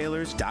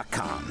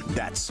maidsailors.com.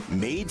 That's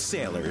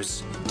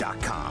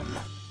maidsailors.com.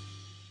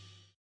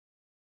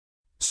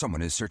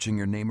 Someone is searching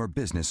your name or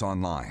business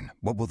online.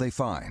 What will they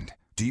find?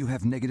 Do you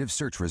have negative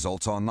search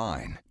results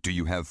online? Do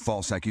you have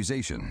false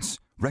accusations,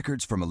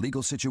 records from a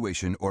legal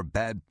situation, or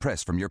bad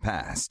press from your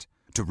past?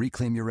 To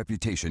reclaim your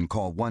reputation,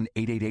 call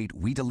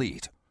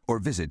 1-888-WE-DELETE or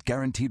visit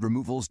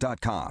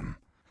GuaranteedRemovals.com.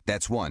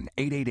 That's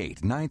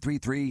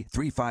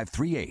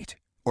 1-888-933-3538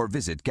 or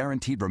visit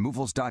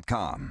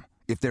GuaranteedRemovals.com.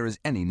 If there is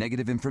any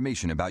negative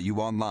information about you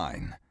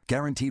online,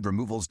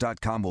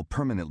 GuaranteedRemovals.com will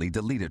permanently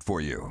delete it for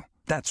you.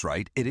 That's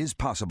right, it is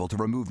possible to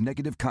remove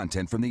negative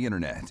content from the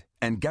internet.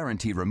 And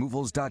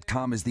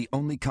GuaranteedRemovals.com is the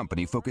only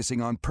company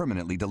focusing on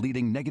permanently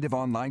deleting negative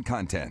online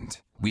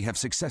content. We have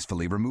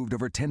successfully removed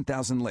over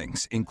 10,000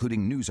 links,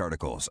 including news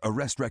articles,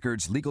 arrest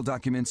records, legal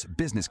documents,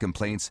 business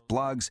complaints,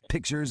 blogs,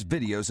 pictures,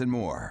 videos, and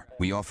more.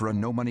 We offer a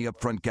no-money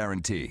upfront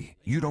guarantee.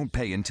 You don't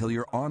pay until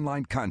your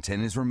online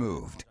content is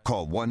removed.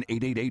 Call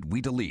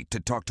 1-888-WE-DELETE to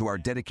talk to our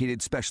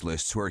dedicated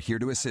specialists who are here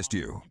to assist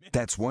you.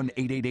 That's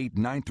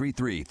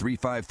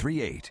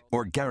 1-888-933-3538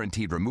 or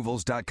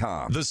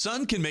GuaranteedRemovals.com. The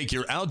sun can make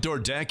your outdoor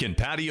deck and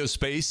patio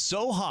space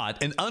so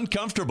hot and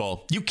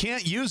uncomfortable you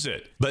can't use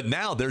it. But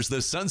now there's the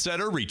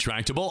Sunsetter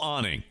Retractable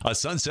Awning. A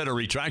Sunsetter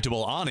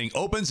Retractable Awning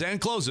opens and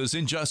closes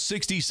in just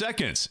 60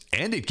 seconds,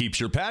 and it keeps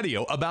your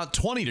patio about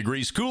 20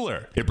 degrees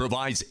cooler. It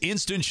provides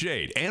instant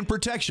shade and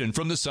protection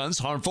from the sun's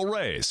harmful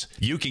rays.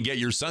 You can get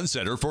your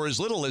Sunsetter for as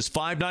little as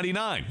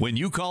 $5.99 when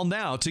you call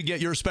now to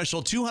get your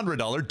special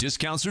 $200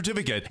 discount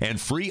certificate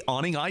and free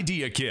awning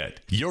idea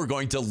kit. You're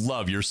going to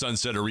love your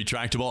Sunsetter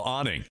Retractable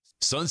Awning.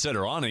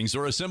 Sunsetter awnings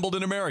are assembled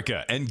in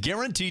America and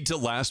guaranteed to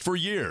last for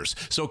years.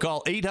 So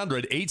call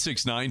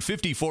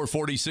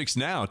 800-869-5446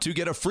 now to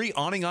get a free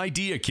awning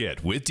idea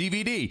kit with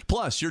DVD,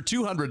 plus your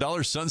 $200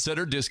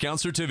 Sunsetter discount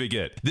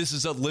certificate. This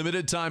is a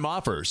limited time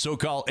offer, so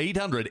call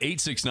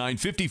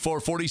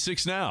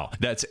 800-869-5446 now.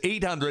 That's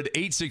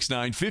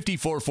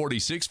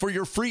 800-869-5446 for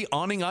your free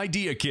awning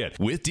idea kit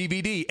with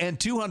DVD and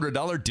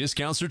 $200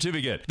 discount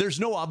certificate. There's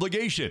no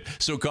obligation,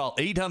 so call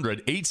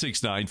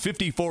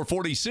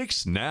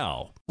 800-869-5446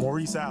 now.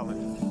 Maurice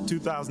Allen,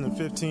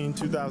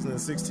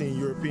 2015-2016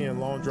 European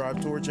Long Drive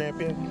Tour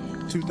Champion,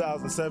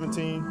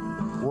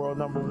 2017 World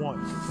Number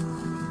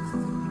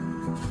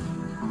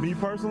 1. Me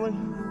personally,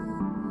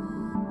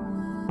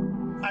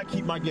 I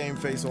keep my game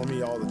face on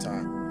me all the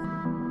time.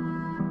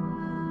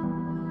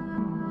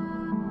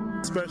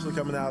 Especially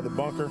coming out of the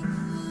bunker,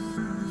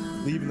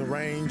 leaving the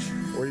range,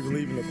 or even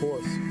leaving the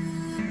course.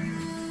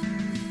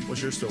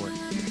 What's your story?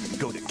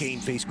 Go to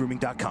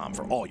GameFaceGrooming.com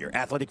for all your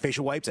athletic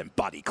facial wipes and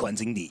body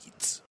cleansing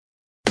needs.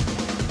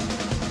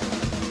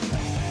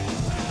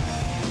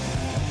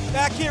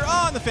 Back here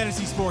on the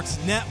Fantasy Sports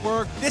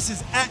Network, this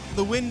is At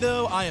the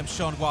Window. I am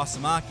Sean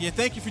Guasamakia.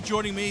 Thank you for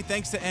joining me.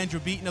 Thanks to Andrew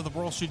Beaton of the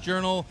Wall Street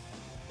Journal.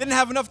 Didn't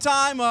have enough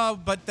time,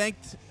 but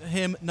thanked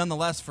him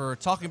nonetheless for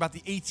talking about the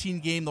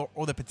 18-game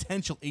or the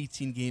potential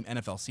 18-game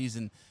NFL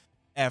season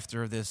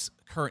after this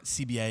current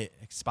CBA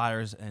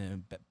expires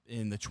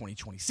in the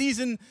 2020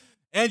 season.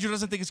 Andrew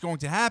doesn't think it's going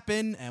to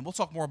happen, and we'll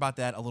talk more about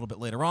that a little bit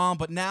later on.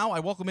 But now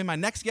I welcome in my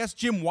next guest.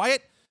 Jim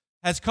Wyatt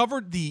has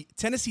covered the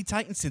Tennessee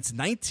Titans since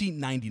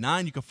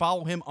 1999. You can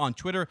follow him on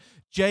Twitter,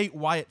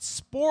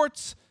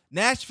 JWyattSports.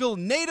 Nashville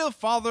native,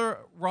 father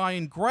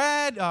Ryan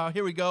grad.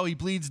 Here we go. He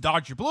bleeds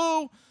Dodger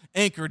blue.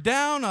 Anchor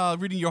down.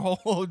 Reading your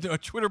whole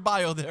Twitter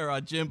bio there,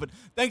 Jim. But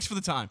thanks for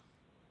the time.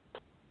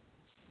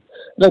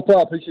 No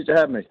problem. Appreciate you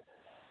having me.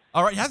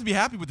 All right, you have to be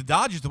happy with the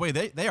Dodgers the way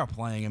they are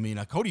playing. I mean,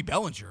 Cody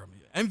Bellinger,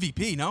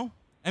 MVP, no?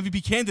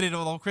 MVP candidate,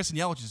 although Christian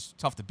Yelich is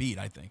tough to beat,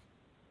 I think.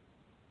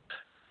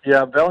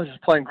 Yeah, Bellinger's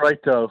playing great,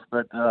 though.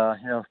 But,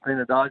 being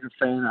a Dodgers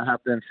fan, I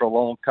have been for a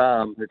long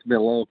time. It's been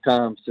a long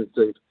time since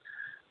they've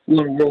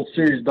won a World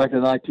Series back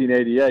in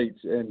 1988.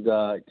 And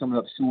coming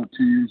up short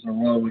 2 years in a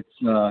row,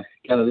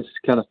 this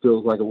kind of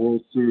feels like a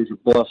World Series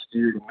or bust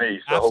year to me.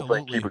 So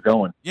hopefully they keep it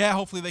going. Yeah,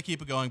 hopefully they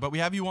keep it going. But we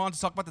have you on to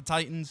talk about the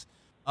Titans.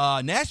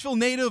 Nashville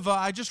native,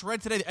 I just read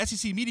today the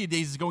SEC Media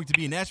Days is going to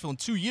be in Nashville in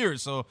 2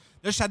 years. So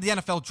they just had the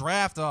NFL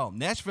draft. Oh,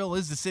 Nashville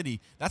is the city.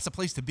 That's the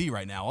place to be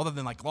right now, other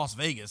than like Las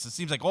Vegas. It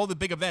seems like all the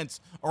big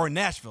events are in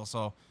Nashville.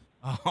 So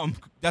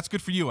that's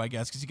good for you, I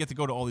guess, because you get to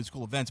go to all these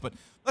cool events. But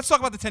let's talk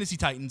about the Tennessee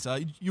Titans.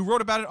 You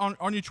wrote about it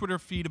on your Twitter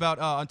feed about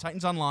on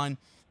Titans Online,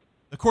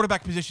 the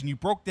quarterback position. You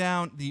broke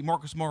down the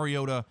Marcus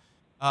Mariota.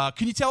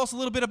 Can you tell us a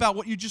little bit about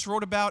what you just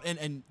wrote about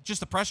and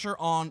just the pressure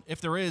on, if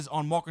there is,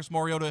 on Marcus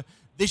Mariota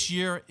this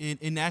year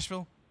in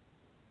Nashville?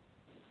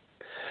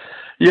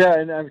 Yeah,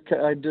 and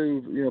I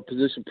do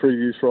position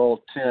previews for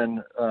all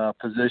 10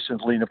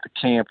 positions leading up to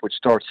camp, which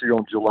starts here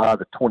on July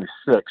the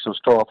 26th. So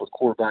start off with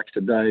quarterbacks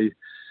today.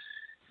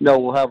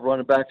 We'll have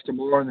running backs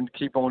tomorrow and then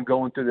keep on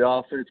going through the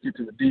offense, get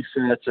to the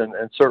defense, and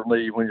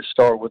certainly when you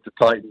start with the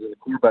Titans in the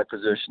quarterback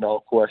position, all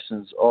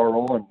questions are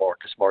on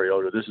Marcus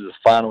Mariota. This is the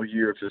final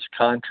year of his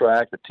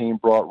contract. The team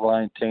brought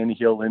Ryan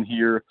Tannehill in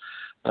here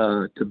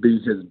to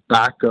be his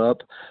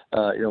backup.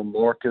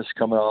 Marcus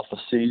coming off a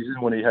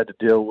season when he had to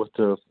deal with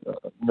the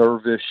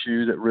nerve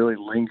issue that really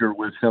lingered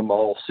with him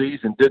all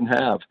season, didn't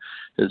have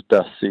his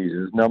best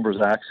season. His numbers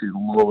are actually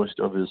the lowest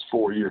of his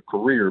 4-year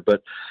career,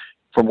 but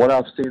from what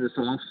I've seen this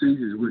offseason,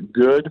 he's looked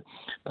good.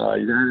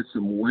 He's added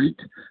some weight.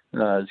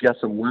 He's got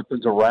some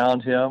weapons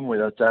around him,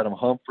 whether it's Adam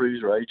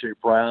Humphries or A.J.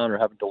 Brown or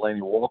having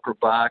Delaney Walker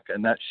back,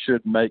 and that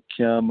should make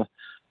him,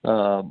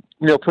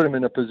 put him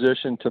in a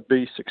position to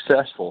be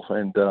successful.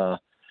 And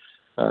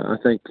I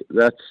think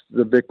that's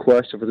the big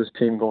question for this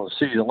team going to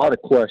season. A lot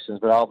of questions,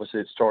 but obviously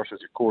it starts with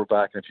your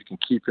quarterback, and if you can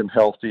keep him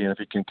healthy and if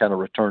he can kind of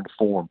return to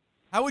form.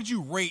 How would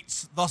you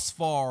rate thus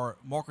far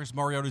Marcus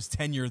Mariota's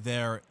tenure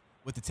there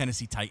with the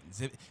Tennessee Titans?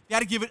 If you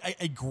had to give it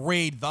a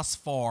grade thus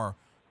far,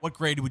 what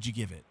grade would you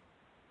give it?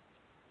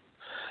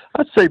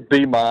 I'd say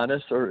B-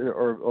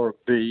 or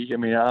B. I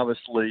mean,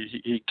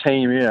 obviously he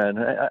came in.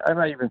 I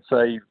might even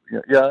say,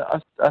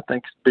 I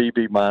think it's B-.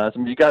 I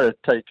mean, you got to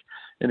take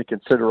into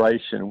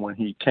consideration when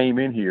he came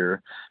in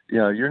here,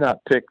 you're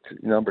not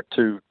picked number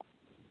 2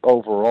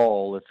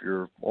 overall if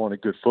you're on a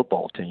good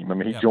football team. I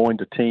mean, he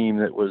joined a team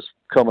that was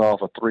coming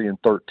off a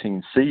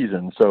 3-13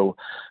 season, so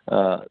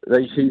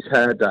he's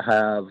had to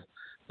have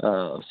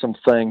some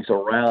things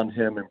around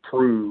him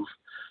improve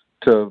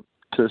to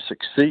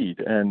succeed.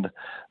 And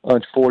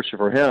unfortunately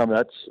for him,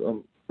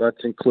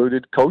 that's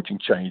included coaching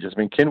changes. I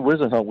mean, Ken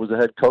Whisenhunt was the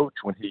head coach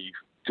when he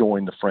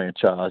joined the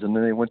franchise, and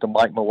then they went to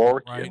Mike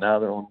Mularkey, and now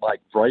they're on Mike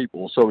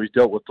Vrabel. So he's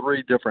dealt with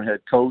 3 different head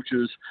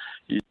coaches.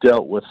 He's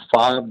dealt with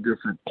 5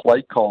 different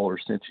play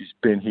callers since he's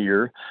been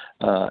here.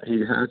 He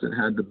hasn't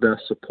had the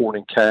best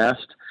supporting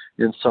cast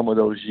in some of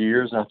those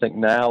years, and I think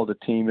now the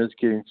team is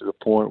getting to the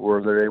point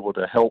where they're able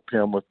to help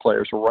him with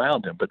players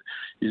around him. But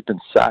he's been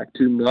sacked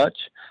too much.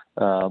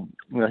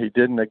 He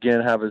didn't,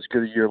 again, have as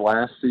good a year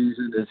last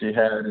season as he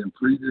had in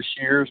previous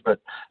years, but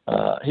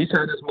he's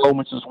had his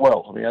moments as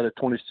well. I mean, he had a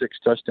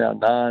 26-touchdown,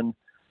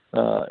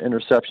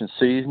 9-interception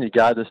season. He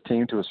guided this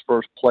team to his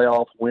first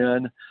playoff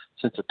win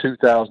since the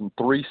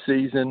 2003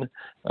 season.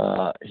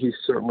 He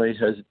certainly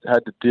has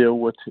had to deal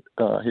with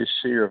his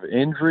share of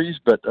injuries,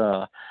 but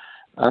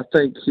I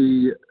think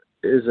he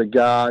is a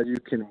guy you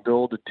can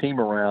build a team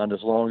around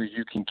as long as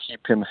you can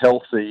keep him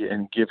healthy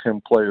and give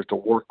him players to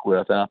work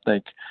with. And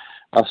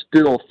I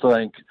still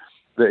think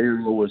the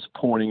arrow was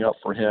pointing up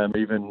for him,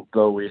 even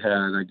though we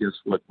had, I guess,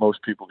 what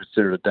most people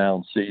consider a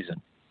down season.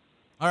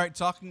 All right,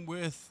 talking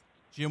with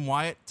Jim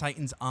Wyatt,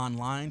 Titans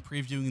Online,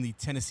 previewing the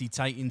Tennessee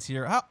Titans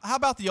here. How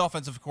about the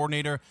offensive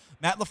coordinator?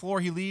 Matt LaFleur,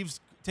 he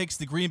leaves, takes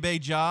the Green Bay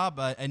job,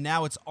 and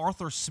now it's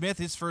Arthur Smith,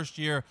 his first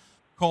year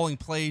calling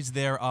plays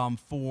there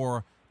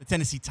for the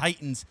Tennessee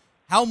Titans.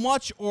 How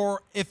much,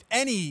 or if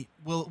any,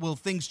 will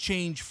things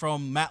change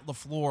from Matt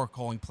LaFleur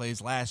calling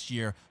plays last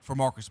year for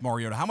Marcus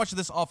Mariota? How much of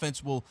this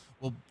offense will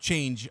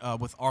change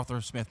with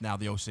Arthur Smith now,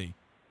 the OC?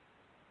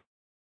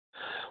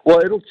 Well,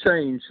 it'll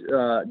change.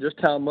 Just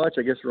how much,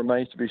 I guess,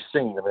 remains to be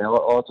seen. I mean,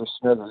 Arthur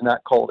Smith has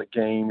not called a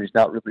game. He's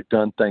not really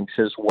done things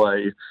his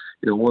way.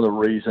 One of the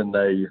reasons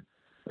they,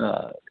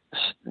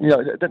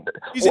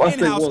 he's an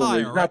in-house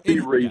hire, not the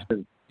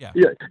reason.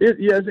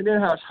 It's an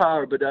in-house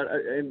hire, but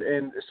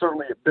and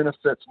certainly it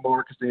benefits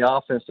Marcus in the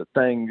offense that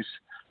things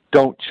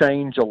don't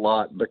change a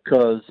lot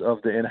because of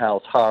the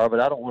in-house hire. But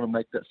I don't want to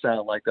make that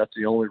sound like that's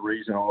the only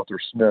reason Arthur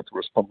Smith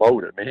was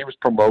promoted. I mean, he was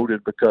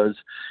promoted because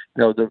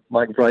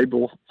Mike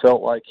Vrabel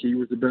felt like he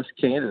was the best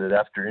candidate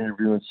after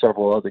interviewing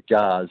several other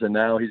guys, and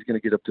now he's going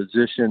to get a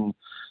position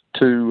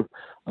to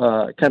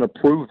kind of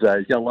prove that.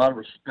 He's got a lot of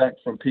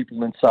respect from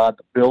people inside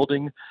the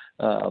building.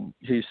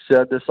 He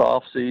said this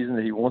offseason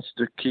that he wants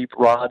to keep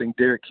riding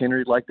Derrick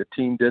Henry like the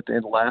team did at the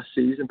end of last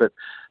season, but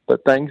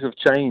things have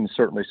changed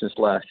certainly since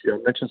last year.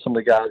 I mentioned some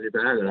of the guys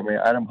they've added. I mean,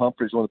 Adam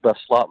Humphries is one of the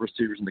best slot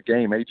receivers in the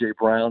game. A.J.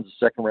 Brown's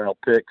a second-round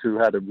pick who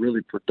had a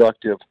really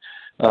productive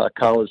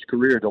college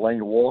career.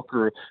 Delaney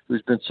Walker,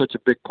 who's been such a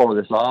big part of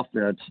this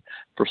offense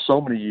for so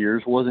many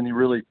years, wasn't he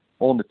really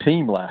on the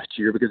team last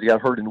year because he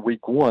got hurt in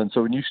week 1.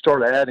 So when you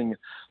start adding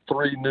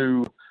 3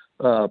 new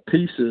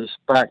pieces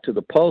back to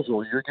the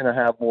puzzle, you're going to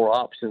have more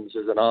options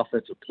as an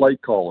offensive play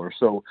caller.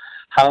 So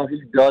how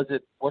he does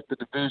it, what the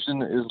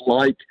division is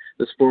like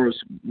as far as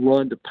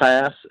run to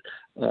pass,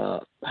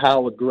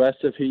 how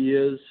aggressive he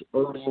is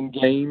early in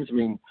games. I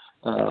mean,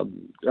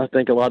 I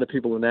think a lot of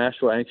people in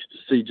Nashville are anxious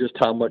to see just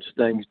how much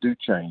things do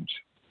change.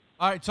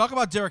 All right, talk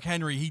about Derrick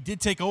Henry. He did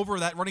take over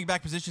that running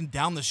back position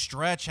down the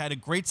stretch, had a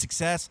great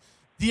success.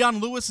 Dion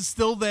Lewis is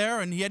still there,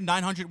 and he had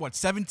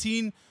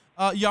 17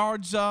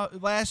 yards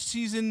last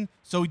season,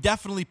 so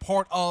definitely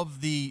part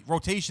of the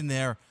rotation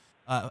there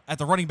at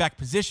the running back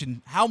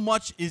position. How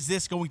much is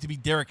this going to be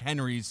Derrick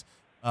Henry's,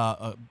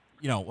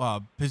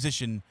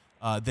 position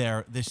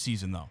there this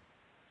season, though?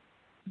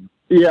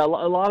 Yeah, a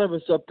lot of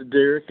it's up to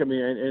Derrick. I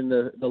mean, and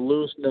the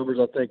Lewis numbers,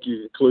 I think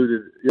you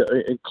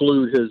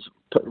include his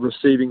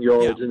receiving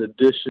yards in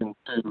addition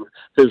to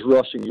his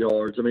rushing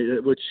yards. I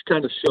mean, which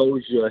kind of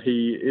shows you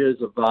he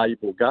is a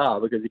valuable guy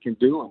because he can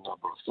do a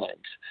number of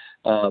things.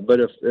 But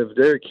if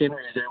Derrick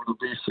Henry is able to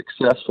be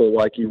successful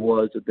like he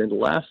was at the end of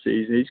last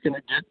season, he's going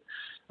to get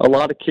a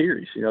lot of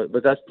carries.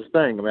 But that's the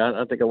thing. I mean,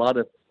 I think a lot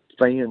of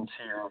fans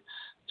here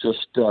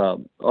just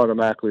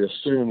automatically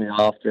assume the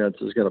offense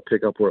is going to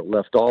pick up where it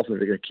left off, and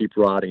they're going to keep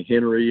riding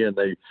Henry. And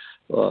a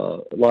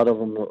lot of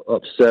them are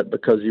upset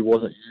because he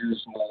wasn't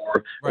used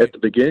more at the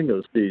beginning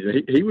of the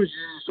season. He was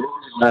used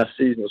early last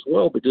season as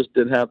well, but just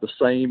didn't have the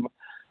same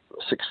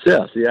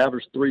success. He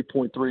averaged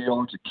 3.3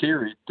 yards a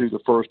carry through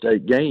the first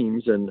 8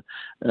 games, and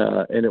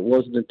it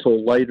wasn't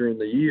until later in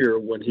the year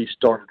when he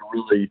started to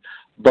really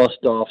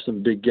bust off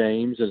some big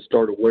games and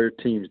started to wear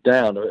teams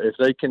down. If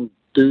they can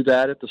do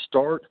that at the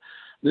start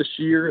this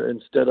year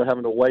instead of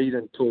having to wait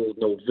until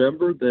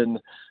November, then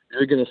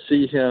you're going to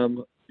see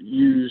him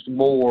used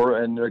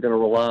more, and they're going to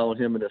rely on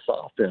him in this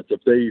offense.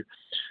 If they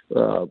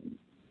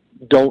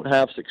don't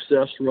have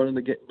success running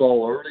the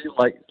ball early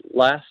like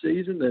last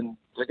season, then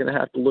they're going to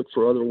have to look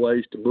for other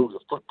ways to move the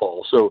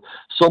football. So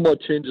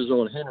much hinges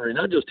on Henry,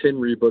 not just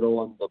Henry, but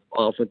on the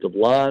offensive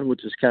line,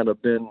 which has kind of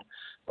been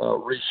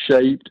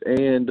reshaped,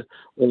 and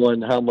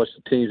on how much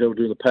the team's able to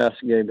do in the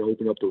passing game to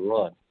open up the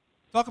run.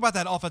 Talk about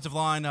that offensive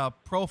line.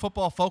 Pro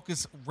Football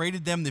Focus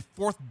rated them the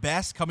 4th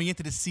best coming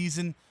into the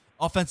season.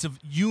 Offensive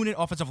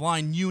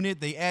line unit.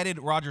 They added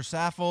Roger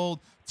Saffold,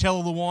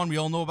 Taylor Lewan. We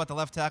all know about the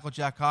left tackle.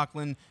 Jack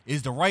Conklin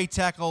is the right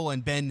tackle,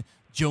 and Ben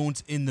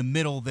Jones in the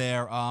middle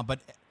there. But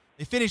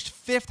they finished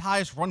 5th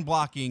highest run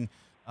blocking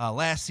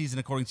last season,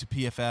 according to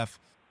PFF.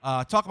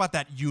 Talk about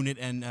that unit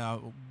and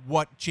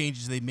what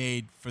changes they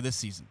made for this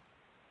season.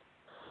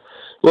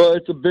 Well,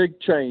 it's a big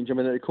change. I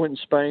mean, Quentin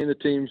Spain, the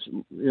team's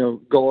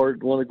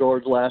guard, one of the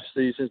guards last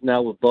season, is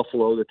now with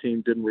Buffalo. The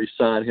team didn't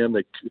re-sign him.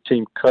 The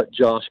team cut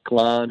Josh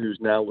Klein, who's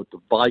now with the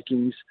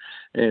Vikings,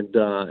 and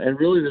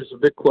really there's a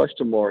big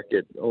question mark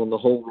on the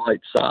whole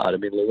right side. I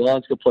mean,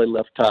 Lewan's going to play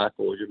left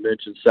tackle, as you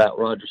mentioned.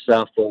 Roger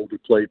Saffold, who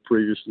played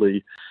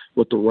previously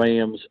with the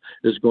Rams,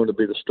 is going to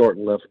be the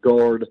starting left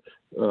guard.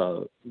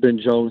 Ben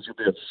Jones will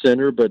be at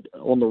center, but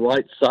on the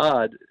right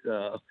side,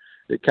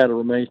 it kind of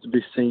remains to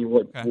be seen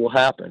what will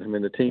happen. I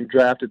mean, the team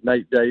drafted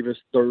Nate Davis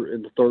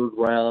in the 3rd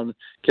round.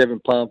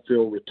 Kevin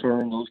Pomfield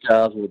returned. Those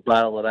guys will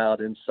battle it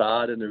out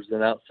inside, and there's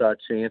an outside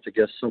chance. I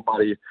guess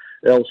somebody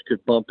else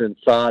could bump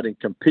inside and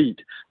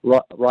compete.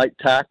 Right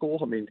tackle,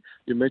 I mean,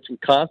 you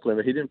mentioned Conklin,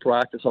 but he didn't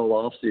practice all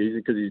offseason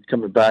because he's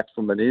coming back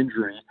from an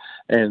injury,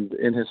 and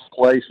in his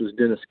place was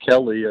Dennis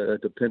Kelly, a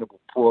dependable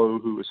pro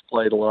who has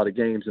played a lot of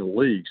games in the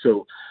league.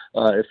 So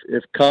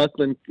if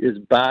Conklin is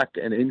back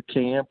and in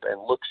camp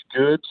and looks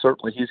good,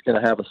 certainly he's going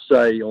to have a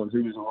say on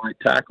who the right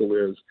tackle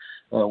is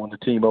when the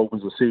team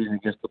opens the season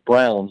against the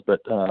Browns.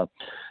 But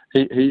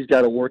he's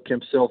got to work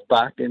himself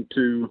back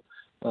into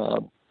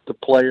the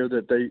player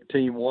that the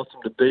team wants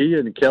him to be,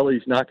 and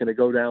Kelly's not going to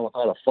go down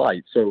without a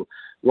fight. So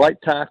right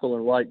tackle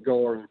and right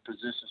guard are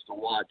positions to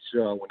watch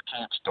when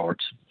camp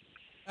starts.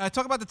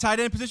 Talk about the tight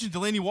end position.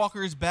 Delaney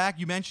Walker is back.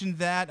 You mentioned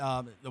that.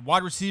 The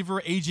wide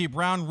receiver, A.J.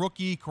 Brown,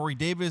 rookie, Corey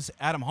Davis,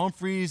 Adam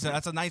Humphries.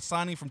 That's a nice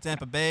signing from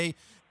Tampa Bay.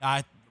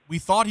 We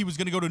thought he was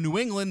going to go to New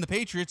England, the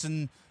Patriots,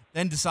 and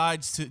then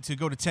decides to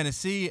go to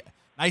Tennessee.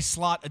 Nice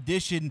slot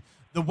addition.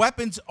 The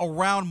weapons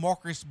around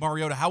Marcus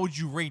Mariota, how would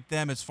you rate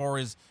them as far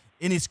as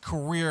in his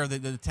career,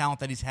 the talent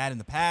that he's had in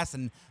the past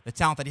and the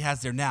talent that he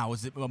has there now?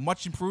 Is it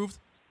much improved?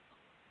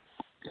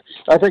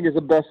 I think it's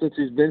the best since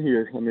he's been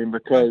here. I mean,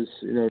 because,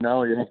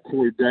 now you have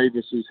Corey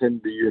Davis who's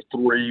into year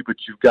 3, but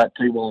you've got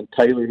Taywan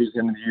Taylor who's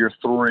into year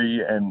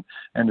 3 and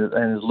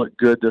has looked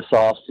good this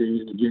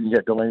offseason. Again, you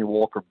got Delaney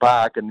Walker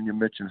back, and then you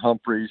mentioned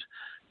Humphries,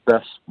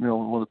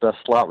 one of the best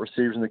slot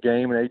receivers in the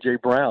game, and A.J.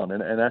 Brown.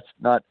 And that's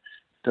not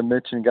to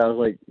mention guys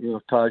like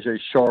Tajay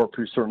Sharp,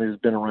 who certainly has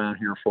been around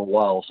here for a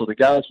while. So the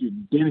guys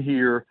who've been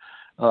here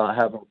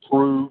have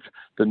improved.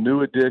 The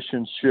new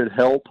additions should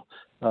help.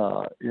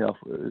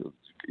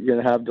 You're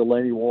going to have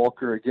Delaney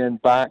Walker again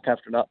back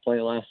after not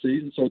playing last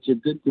season, so it's a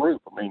good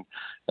group. I mean,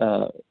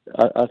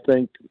 I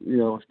think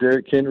if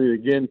Derrick Henry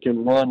again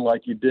can run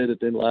like he did at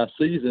the end of last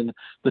season,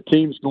 the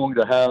team's going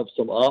to have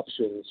some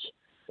options.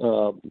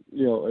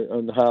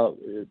 On how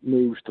it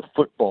moves to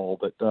football,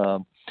 but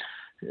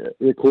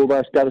the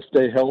quarterback's got to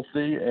stay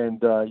healthy,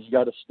 and you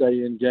got to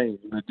stay in games.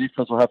 And the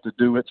defense will have to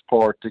do its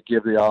part to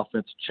give the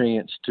offense a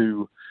chance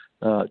to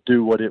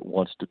do what it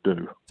wants to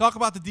do. Talk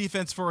about the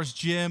defense for us,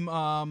 Jim.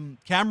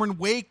 Cameron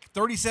Wake,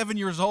 37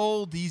 years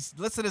old. He's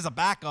listed as a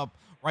backup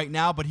right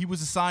now, but he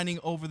was a signing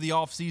over the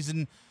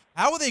offseason.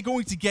 How are they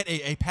going to get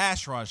a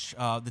pass rush,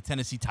 the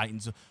Tennessee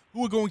Titans?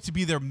 Who are going to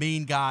be their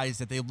main guys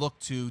that they look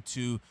to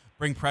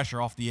bring pressure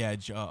off the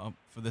edge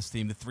for this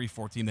team, the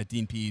 3-4 team that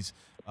Dean Pease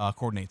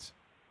coordinates?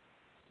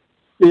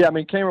 Yeah, I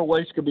mean, Cameron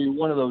Waits could be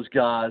one of those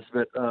guys,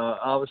 but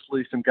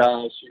obviously some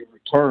guys who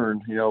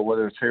return,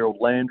 whether it's Harold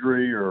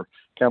Landry or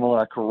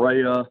Kamala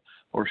Correa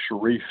or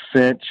Sharif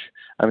Finch.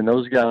 I mean,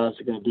 those guys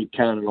are going to be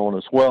counted on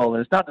as well.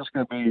 And it's not just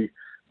going to be,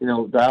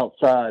 the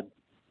outside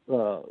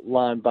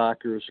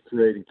linebackers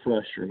creating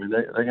pressure. I mean,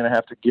 they're going to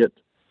have to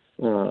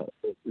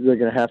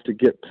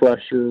get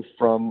pressure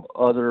from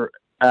other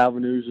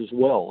avenues as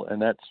well,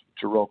 and that's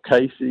Jarrell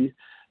Casey,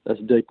 that's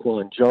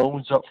Daquan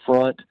Jones up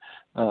front.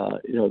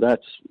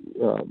 That's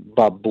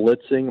by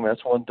blitzing. I mean,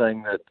 that's one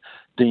thing that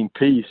Dean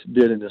Pease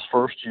did in his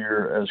first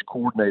year as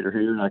coordinator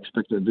here, and I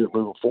expect him to do it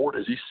moving forward,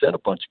 is he sent a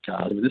bunch of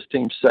guys. I mean, this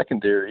team's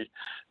secondary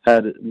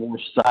had more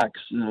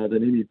sacks than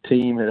any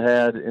team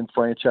had in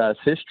franchise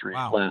history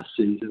last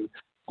season.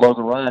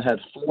 Logan Ryan had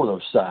 4 of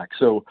those sacks.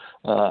 So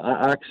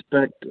I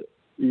expect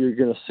you're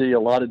going to see a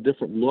lot of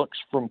different looks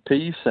from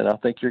Peace, and I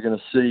think you're going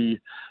to see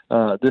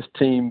this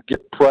team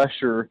get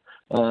pressure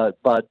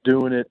by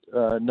doing it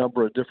a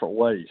number of different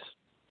ways.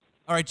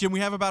 All right, Jim, we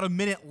have about a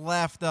minute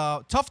left.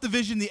 Tough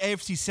division, the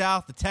AFC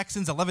South. The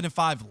Texans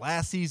 11-5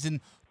 last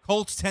season.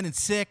 Colts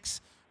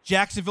 10-6.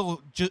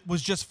 Jacksonville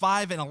was just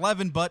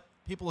 5-11, but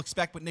people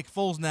expect with Nick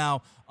Foles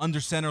now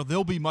under center,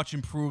 they'll be much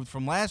improved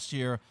from last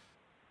year.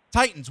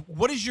 Titans,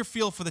 what is your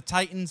feel for the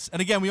Titans?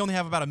 And again, we only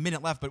have about a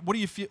minute left, but what do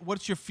you feel?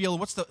 What's your feel?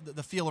 What's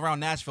the feel around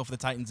Nashville for the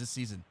Titans this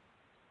season?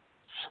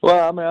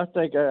 Well, I mean, I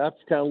think I have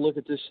to kind of look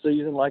at this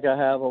season like I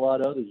have a lot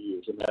of other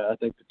years. I mean, I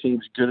think the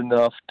team's good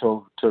enough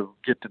to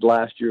get to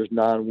last year's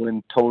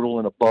 9-win total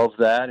and above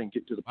that, and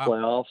get to the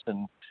playoffs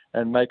and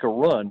make a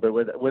run. But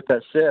with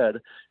that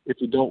said, if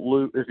you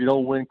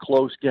don't win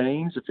close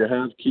games, if you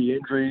have key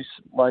injuries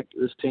like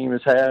this team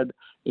has had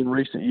in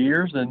recent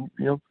years, then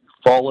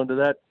fall into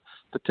that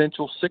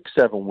potential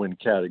 6-7 win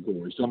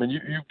category. So, I mean,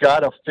 you've got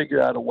to figure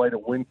out a way to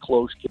win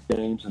close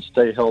games and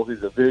stay healthy.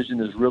 The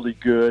division is really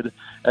good,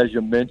 as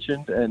you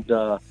mentioned, and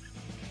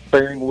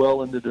faring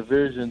well in the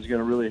division is going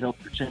to really help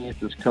your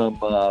chances coming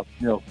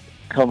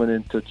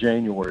into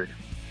January.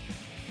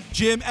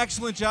 Jim,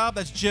 excellent job.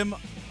 That's Jim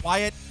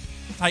Wyatt,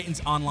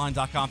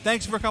 TitansOnline.com.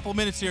 Thanks for a couple of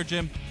minutes here,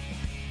 Jim.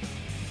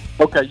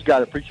 Okay, you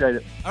got it. Appreciate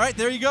it. All right,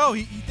 there you go.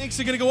 He thinks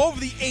they're going to go over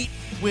the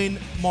 8-win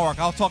mark.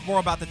 I'll talk more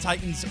about the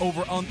Titans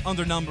over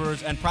under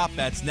numbers and prop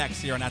bets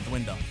next here on At the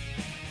Window.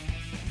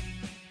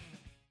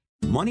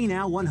 Money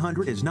Now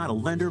 100 is not a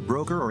lender,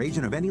 broker, or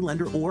agent of any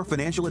lender or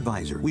financial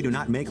advisor. We do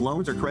not make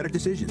loans or credit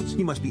decisions.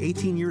 You must be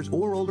 18 years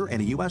or older and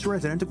a U.S.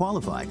 resident to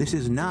qualify. This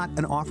is not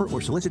an offer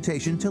or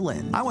solicitation to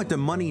lend. I went to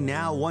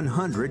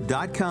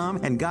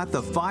MoneyNow100.com and got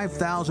the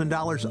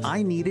 $5,000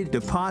 I needed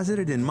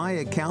deposited in my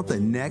account the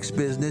next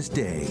business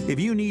day. If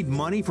you need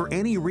money for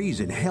any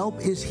reason, help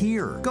is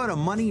here. Go to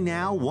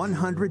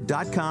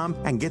MoneyNow100.com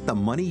and get the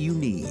money you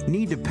need.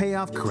 Need to pay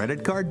off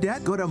credit card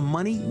debt? Go to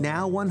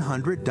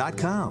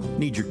MoneyNow100.com.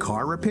 Need your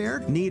car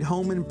repaired? Need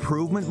home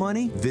improvement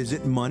money?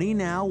 Visit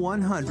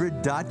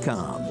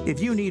MoneyNow100.com. If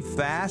you need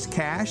fast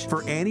cash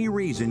for any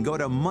reason, go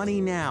to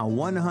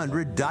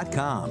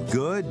MoneyNow100.com.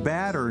 Good,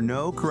 bad, or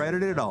no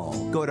credit at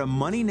all. Go to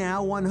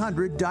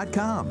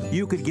MoneyNow100.com.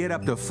 You could get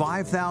up to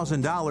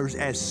 $5,000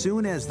 as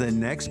soon as the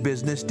next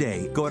business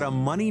day. Go to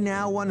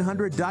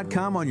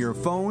MoneyNow100.com on your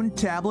phone,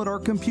 tablet, or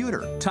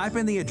computer. Type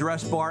in the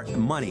address bar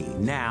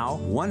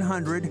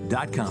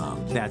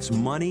MoneyNow100.com. That's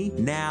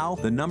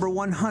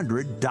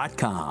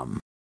MoneyNow100.com.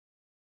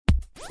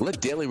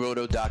 Let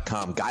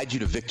DailyRoto.com guide you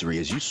to victory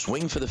as you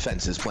swing for the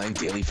fences playing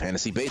daily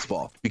fantasy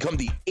baseball. Become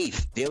the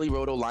 8th Daily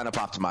Roto lineup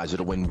optimizer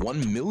to win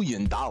 $1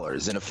 million in a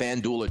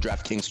FanDuel or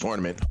DraftKings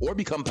tournament, or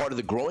become part of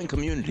the growing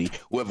community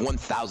who have won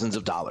thousands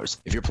of dollars.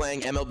 If you're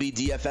playing MLB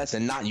DFS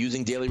and not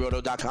using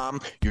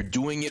DailyRoto.com, you're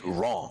doing it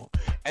wrong.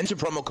 Enter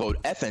promo code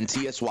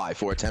FNTSY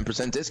for a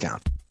 10%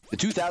 discount. The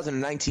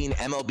 2019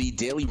 MLB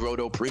Daily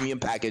Roto Premium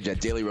Package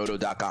at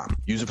DailyRoto.com.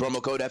 Use the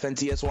promo code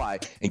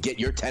FNTSY and get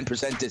your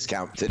 10%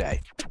 discount today.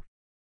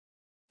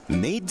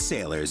 Maid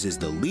Sailors is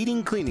the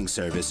leading cleaning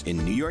service in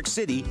New York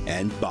City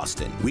and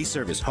Boston. We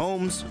service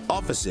homes,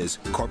 offices,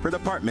 corporate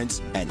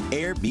apartments, and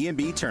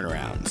Airbnb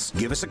turnarounds.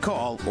 Give us a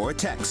call or a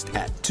text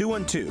at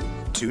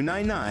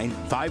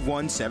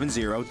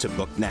 212-299-5170 to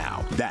book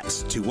now.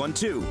 That's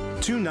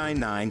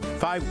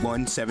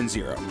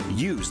 212-299-5170.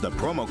 Use the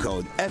promo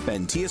code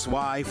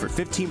FNTSY for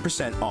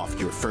 15% off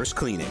your first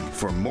cleaning.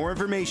 For more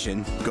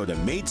information, go to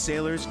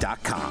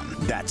maidsailors.com.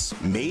 That's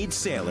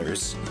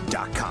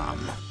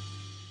maidsailors.com.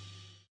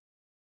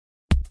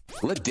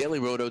 Let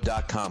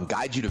DailyRoto.com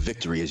guide you to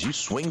victory as you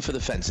swing for the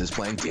fences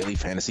playing daily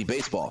fantasy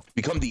baseball.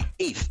 Become the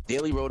 8th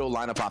Daily Roto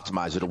lineup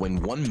optimizer to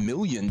win $1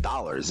 million in a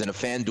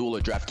FanDuel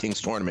or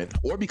DraftKings tournament,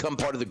 or become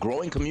part of the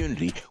growing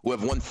community who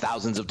have won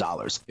thousands of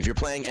dollars. If you're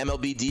playing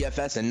MLB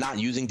DFS and not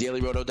using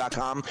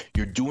DailyRoto.com,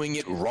 you're doing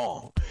it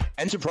wrong.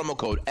 Enter promo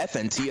code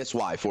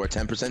FNTSY for a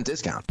 10%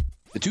 discount.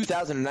 The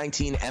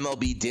 2019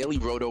 MLB Daily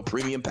Roto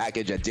Premium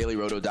Package at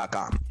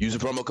DailyRoto.com. Use the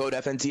promo code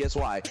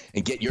FNTSY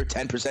and get your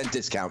 10%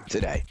 discount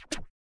today.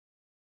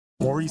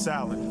 Maurice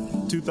Allen,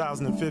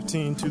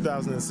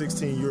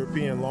 2015-2016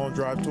 European Long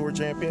Drive Tour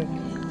Champion,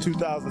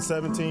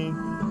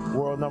 2017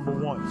 World Number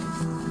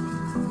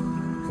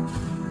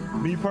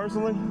 1. Me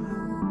personally,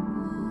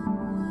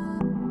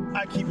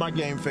 I keep my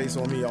game face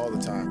on me all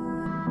the time.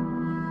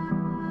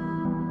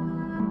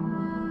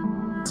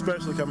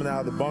 Especially coming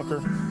out of the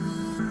bunker,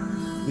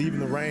 leaving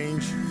the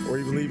range, or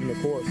even leaving the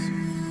course.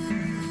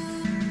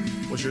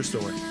 What's your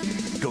story?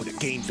 Go to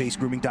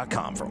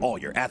GameFaceGrooming.com for all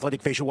your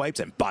athletic facial wipes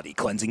and body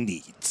cleansing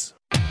needs.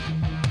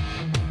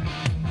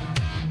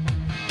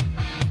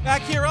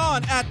 Back here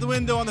on At the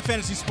Window on the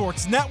Fantasy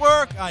Sports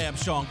Network, I am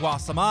Sean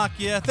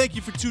Guasamacchia. Thank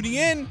you for tuning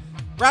in.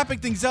 Wrapping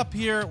things up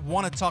here,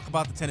 want to talk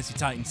about the Tennessee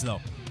Titans,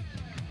 though.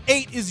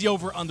 8 is the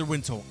over-under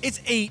win total.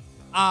 It's 8.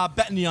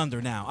 Betting the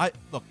under now.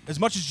 Look, as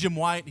much as Jim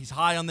White, he's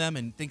high on them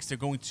and thinks they're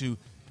going to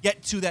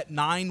get to that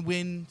 9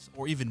 wins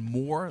or even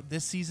more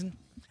this season.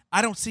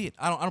 I don't see it.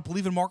 I don't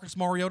believe in Marcus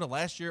Mariota.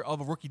 Last year of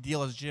a rookie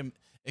deal, as Jim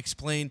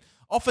explained.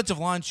 Offensive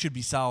line should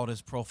be solid,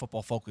 as Pro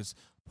Football Focus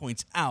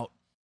points out.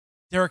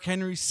 Derrick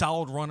Henry,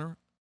 solid runner.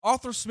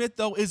 Arthur Smith,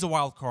 though, is a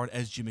wild card,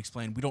 as Jim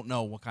explained. We don't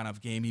know what kind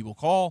of game he will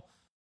call.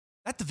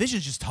 That division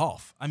is just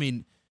tough. I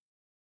mean,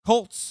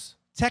 Colts,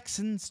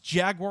 Texans,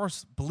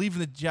 Jaguars, believe in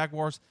the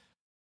Jaguars.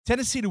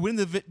 Tennessee to win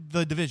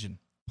the division,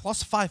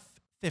 plus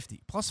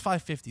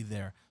 550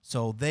 there.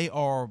 So they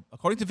are,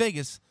 according to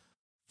Vegas,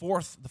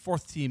 the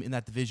fourth team in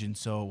that division.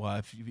 So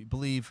if you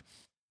believe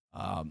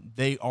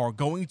they are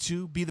going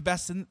to be the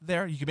best in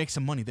there, you can make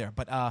some money there.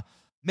 But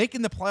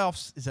making the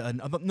playoffs is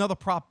another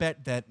prop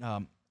bet that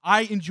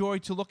I enjoy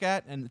to look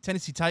at. And the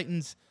Tennessee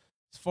Titans,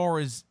 as far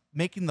as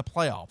making the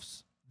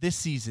playoffs this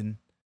season,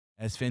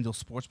 as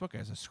FanDuel Sportsbook,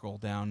 as I scroll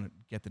down and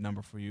get the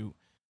number for you,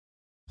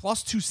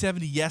 plus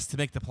 270 yes to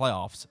make the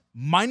playoffs,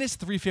 minus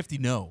 350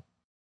 no.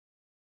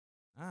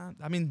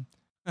 I mean,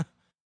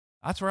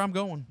 that's where I'm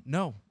going.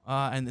 No.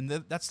 And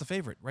that's the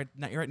favorite right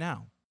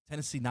now.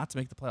 Tennessee not to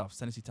make the playoffs.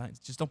 Tennessee Titans.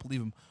 Just don't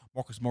believe him.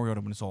 Marcus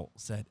Mariota when it's all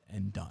said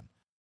and done.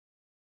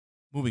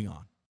 Moving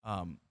on.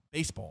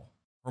 Baseball.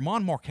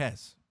 Ramon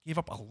Marquez gave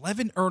up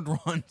 11 earned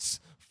runs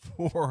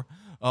for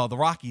the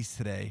Rockies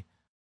today.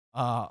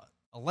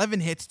 11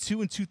 hits, 2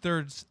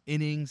 2/3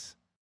 innings,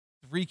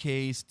 3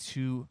 Ks,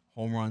 2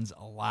 home runs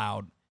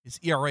allowed. His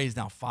ERA is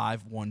now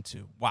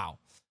 5.12. Wow.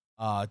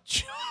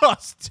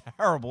 Just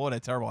terrible. What a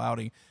terrible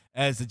outing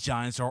as the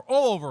Giants are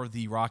all over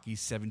the Rockies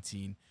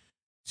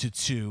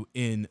 17-2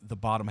 in the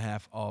bottom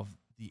half of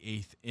the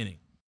 8th inning.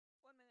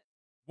 1 minute.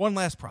 One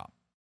last prop.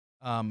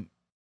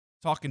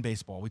 Talking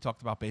baseball. We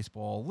talked about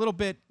baseball a little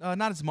bit,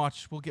 not as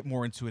much. We'll get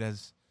more into it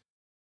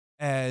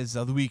as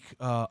the week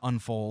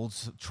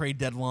unfolds. Trade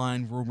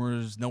deadline,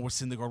 rumors, Noah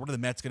Syndergaard. What are the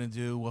Mets going to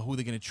do? Who are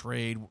they going to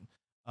trade? What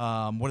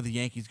are the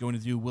Yankees going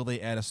to do? Will they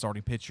add a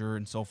starting pitcher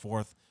and so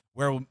forth?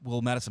 Where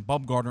will Madison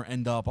Bumgarner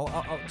end up?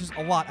 Just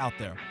a lot out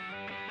there.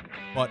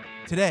 But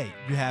today,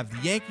 you have the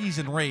Yankees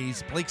and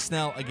Rays. Blake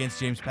Snell against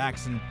James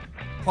Paxton.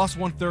 Plus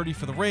 130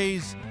 for the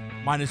Rays.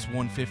 Minus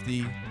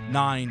 150.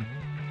 9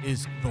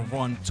 is the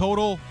run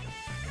total.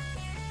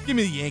 Give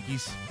me the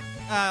Yankees.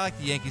 I like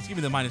the Yankees. Give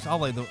me the minus. I'll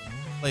lay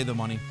the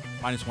money.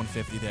 Minus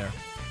 150 there.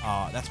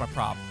 That's my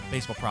prop.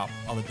 Baseball prop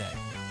of the day.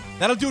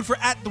 That'll do it for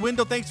At the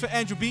Window. Thanks for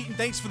Andrew Beaton.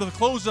 Thanks for the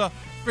closer,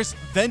 Chris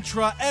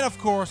Ventura. And, of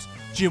course,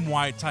 Jim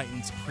White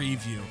Titans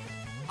preview.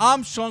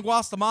 I'm Sean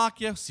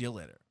Guasamacchia. See you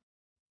later.